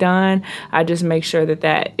needs to be done, I just make sure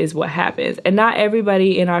that is what happens. And not everybody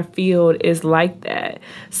in our field is like that.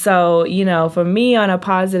 So, for me, on a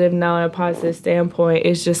positive note, a positive standpoint,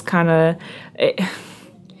 it's just kind of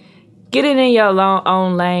getting in your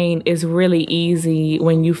own lane is really easy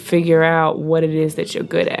when you figure out what it is that you're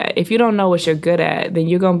good at. If you don't know what you're good at, then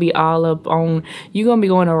you're going to be you're going to be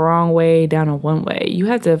going the wrong way down a one way. You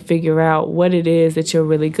have to figure out what it is that you're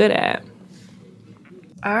really good at.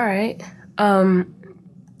 All right.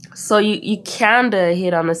 So you kind of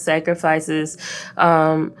hit on the sacrifices.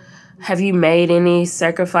 Have you made any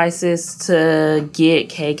sacrifices to get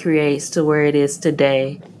Kaye Creates to where it is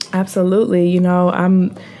today? Absolutely.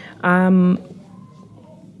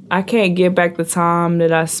 I can't get back the time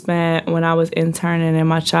that I spent when I was interning and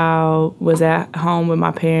my child was at home with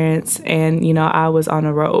my parents and, I was on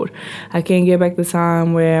the road. I can't get back the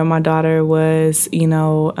time where my daughter was,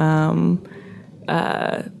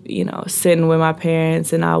 sitting with my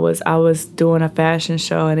parents and I was doing a fashion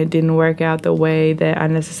show and it didn't work out the way that I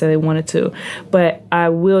necessarily wanted to. But I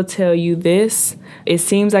will tell you this, it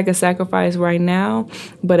seems like a sacrifice right now,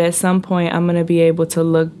 but at some point I'm going to be able to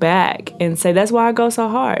look back and say, that's why I go so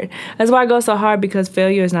hard. That's why I go so hard, because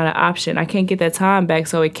failure is not an option. I can't get that time back,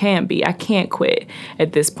 so it can't be. I can't quit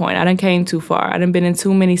at this point. I done came too far. I done been in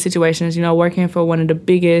too many situations, working for one of the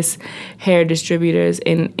biggest hair distributors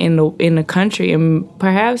in the country and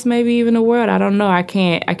perhaps maybe even the world. I don't know. I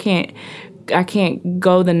can't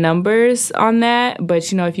go the numbers on that,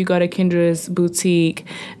 but if you go to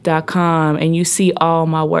kendrasboutique.com and you see all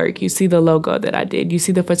my work, you see the logo that I did, you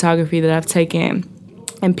see the photography that I've taken,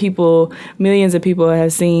 and millions of people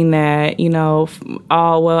have seen that,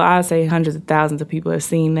 I'll say hundreds of thousands of people have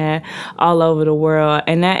seen that all over the world.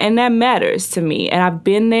 And that matters to me. And I've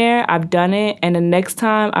been there, I've done it. And the next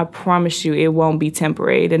time, I promise you, it won't be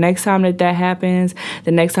temporary. The next time that happens,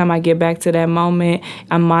 the next time I get back to that moment,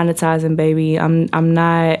 I'm monetizing, baby. I'm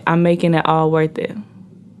making it all worth it.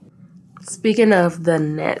 Speaking of the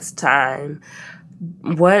next time,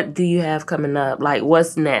 what do you have coming up? Like,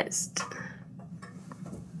 what's next?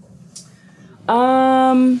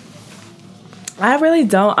 I really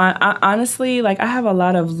don't. I honestly, I have a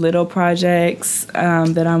lot of little projects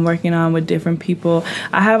that I'm working on with different people.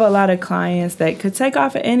 I have a lot of clients that could take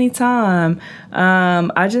off at any time.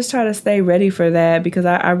 I just try to stay ready for that because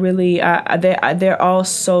they're all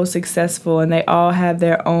so successful and they all have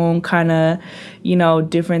their own kind of,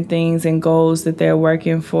 different things and goals that they're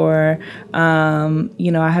working for.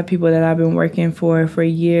 I have people that I've been working for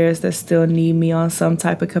years that still need me on some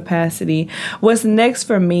type of capacity. What's next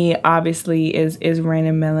for me, obviously, is Rain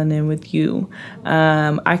and Melanin with you.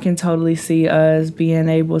 I can totally see us being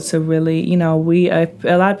able to really, a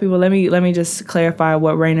lot of people, let me just clarify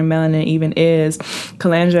what Rain and Melanin even is.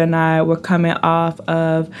 Calandra and I were coming off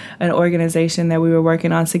of an organization that we were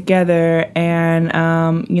working on together,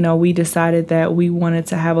 and we decided that we wanted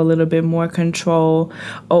to have a little bit more control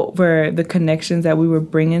over the connections that we were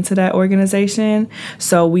bringing to that organization.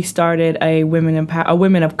 So we started a women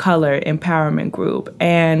of color empowerment group,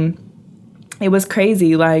 and it was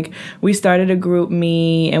crazy. Like, we started a group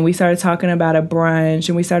me, and we started talking about a brunch,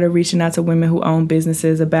 and we started reaching out to women who own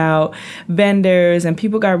businesses about vendors, and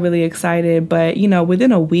people got really excited. But, you know,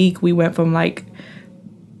 within a week, we went from like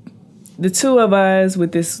the two of us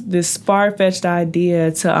with this far-fetched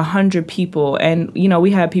idea to 100 people. And, you know,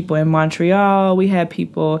 we had people in Montreal, we had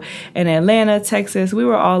people in Atlanta, Texas. We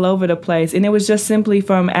were all over the place. And it was just simply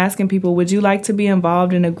from asking people, would you like to be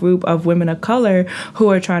involved in a group of women of color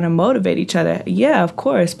who are trying to motivate each other? Yeah, of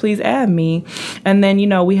course, please add me. And then, you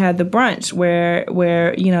know, we had the brunch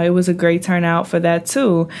where you know, it was a great turnout for that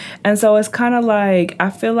too. And so it's kind of like,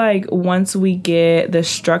 I feel like once we get the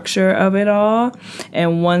structure of it all,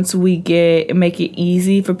 and once we make it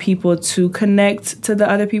easy for people to connect to the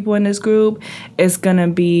other people in this group, it's gonna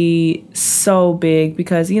be so big,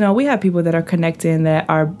 because, you know, we have people that are connecting that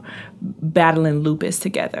are battling lupus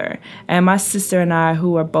together, and my sister and I,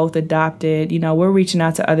 who are both adopted, you know, we're reaching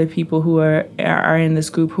out to other people who are in this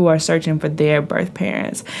group who are searching for their birth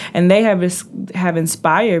parents, and they have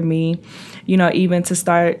inspired me, you know, even to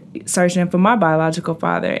start searching for my biological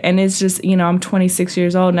father. And it's just, you know, I'm 26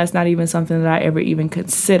 years old, and that's not even something that I ever even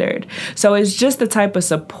considered. So it's just the type of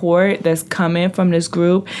support that's coming from this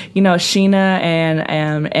group. You know, Sheena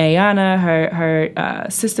and Ayana, her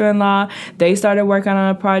sister-in-law, they started working on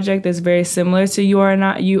a project that's very similar to you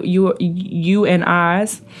and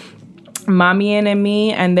I's. Mommy and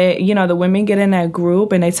me, and they, you know, the women get in that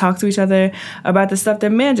group and they talk to each other about the stuff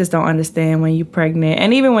that men just don't understand when you're pregnant.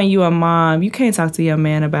 And even when you're a mom, you can't talk to your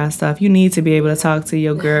man about stuff. You need to be able to talk to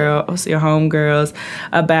your girls, your homegirls,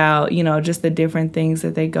 about, you know, just the different things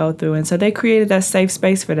that they go through. And so they created that safe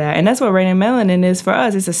space for that. And that's what Rain and Melanin is for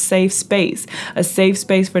us. It's a safe space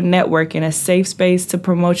for networking, a safe space to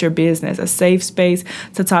promote your business, a safe space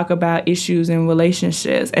to talk about issues and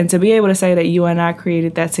relationships. And to be able to say that you and I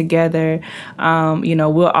created that together, you know,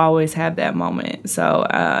 we'll always have that moment. So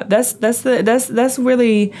that's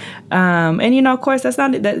really, and, you know, of course, that's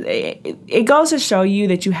not that. It goes to show you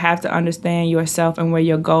that you have to understand yourself and where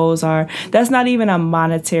your goals are. That's not even a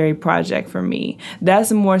monetary project for me.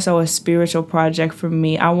 That's more so a spiritual project for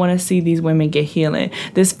me. I want to see these women get healing.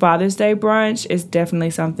 This Father's Day brunch is definitely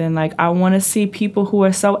something, like, I want to see people who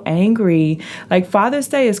are so angry. Like, Father's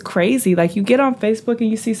Day is crazy. Like, you get on Facebook and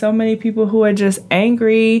you see so many people who are just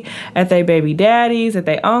angry at their baby daddies, at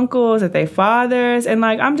their uncles, at their fathers. And,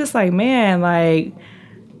 like, I'm just like, man, like,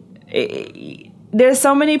 there's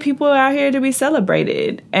so many people out here to be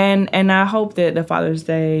celebrated. And I hope that the Father's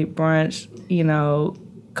Day brunch, you know,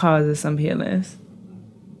 causes some healings.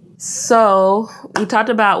 So we talked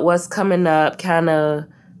about what's coming up, kind of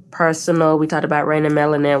personal. We talked about Rain and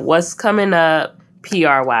Melanin. What's coming up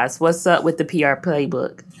PR-wise? What's up with the PR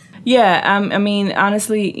playbook? Yeah, I mean,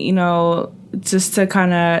 honestly, you know, just to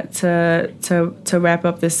kind of to wrap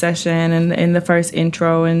up this session and in the first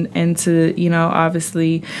intro and to, you know,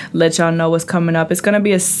 obviously let y'all know what's coming up. It's going to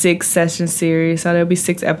be a 6-session series, so there'll be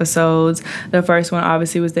 6 episodes. The first one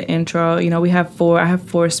obviously was the intro. You know, I have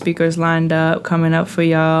 4 speakers lined up coming up for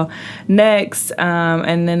y'all next,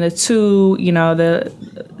 and then the 2, you know, the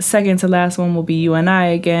second to last one will be you and I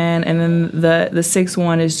again, and then the 6th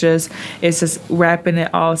one is just wrapping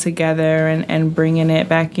it all together and bringing it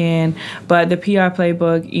back in. But the PR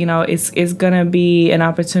playbook, you know, it's going to be an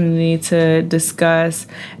opportunity to discuss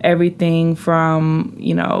everything from,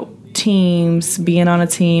 you know, teams, being on a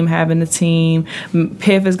team, having a team.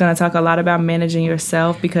 Piff is going to talk a lot about managing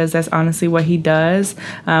yourself, because that's honestly what he does.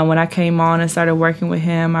 When I came on and started working with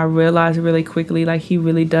him, I realized really quickly, like, he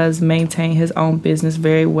really does maintain his own business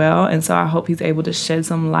very well. And so I hope he's able to shed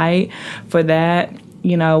some light for that.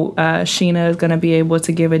 You know, Sheena is going to be able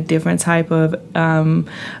to give a different type of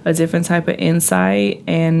insight,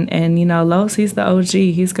 and you know, Los, he's the OG.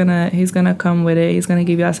 He's gonna come with it. He's gonna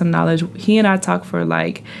give y'all some knowledge. He and I talk for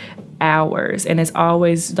like hours, and it's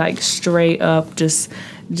always like straight up just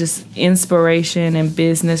inspiration and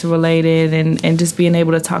business related, and just being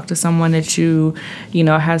able to talk to someone that you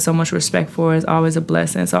know have so much respect for is always a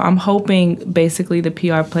blessing. So I'm hoping basically the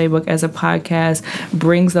PR playbook as a podcast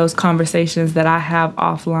brings those conversations that I have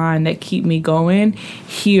offline that keep me going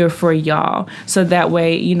here for y'all, so that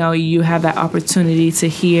way, you know, you have that opportunity to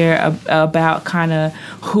hear about kind of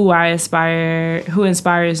who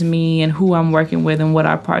inspires me and who I'm working with and what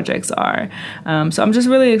our projects are. So I'm just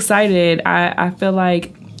really excited. I feel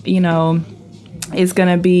like, you know, it's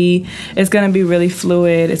gonna be really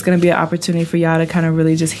fluid. It's gonna be an opportunity for y'all to kind of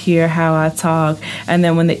really just hear how I talk. And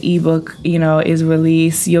then when the ebook, you know, is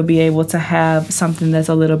released, you'll be able to have something that's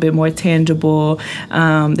a little bit more tangible,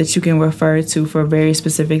 that you can refer to for very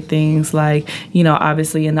specific things. Like, you know,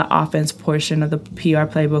 obviously in the offense portion of the PR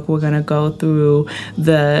playbook, we're gonna go through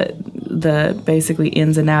the the basically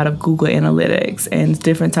ins and out of Google Analytics and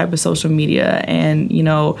different type of social media, and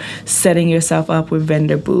setting yourself up with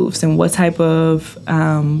vendor booths and what type of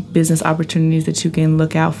business opportunities that you can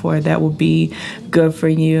look out for that will be good for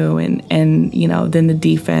you, and then the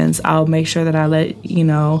defense, I'll make sure that I let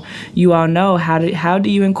you all know how do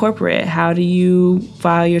you incorporate, how do you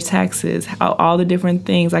file your taxes, all the different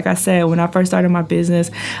things. Like I said, when I first started my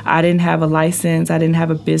business, I didn't have a license, I didn't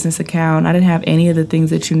have a business account, I didn't have any of the things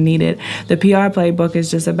that you needed. The PR playbook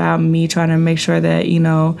is just about me trying to make sure that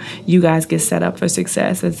you guys get set up for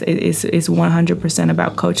success. It's 100%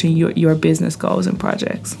 about coaching your business goals and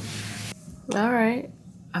projects. All right,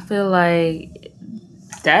 I feel like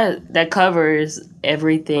that covers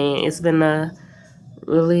everything. It's been a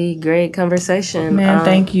really great conversation. Man,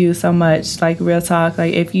 thank you so much. Like, real talk.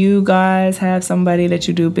 Like, if you guys have somebody that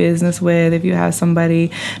you do business with, if you have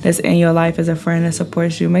somebody that's in your life as a friend that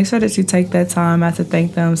supports you, make sure that you take that time out to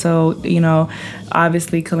thank them. So,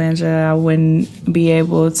 obviously, Calandra, I wouldn't be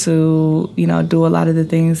able to, do a lot of the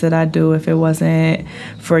things that I do if it wasn't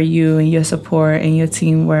for you and your support and your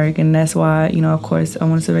teamwork. And that's why, of course, I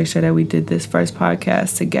wanted to make sure that we did this first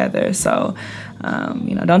podcast together. So,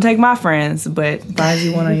 don't take my friends, but find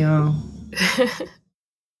you one on your own.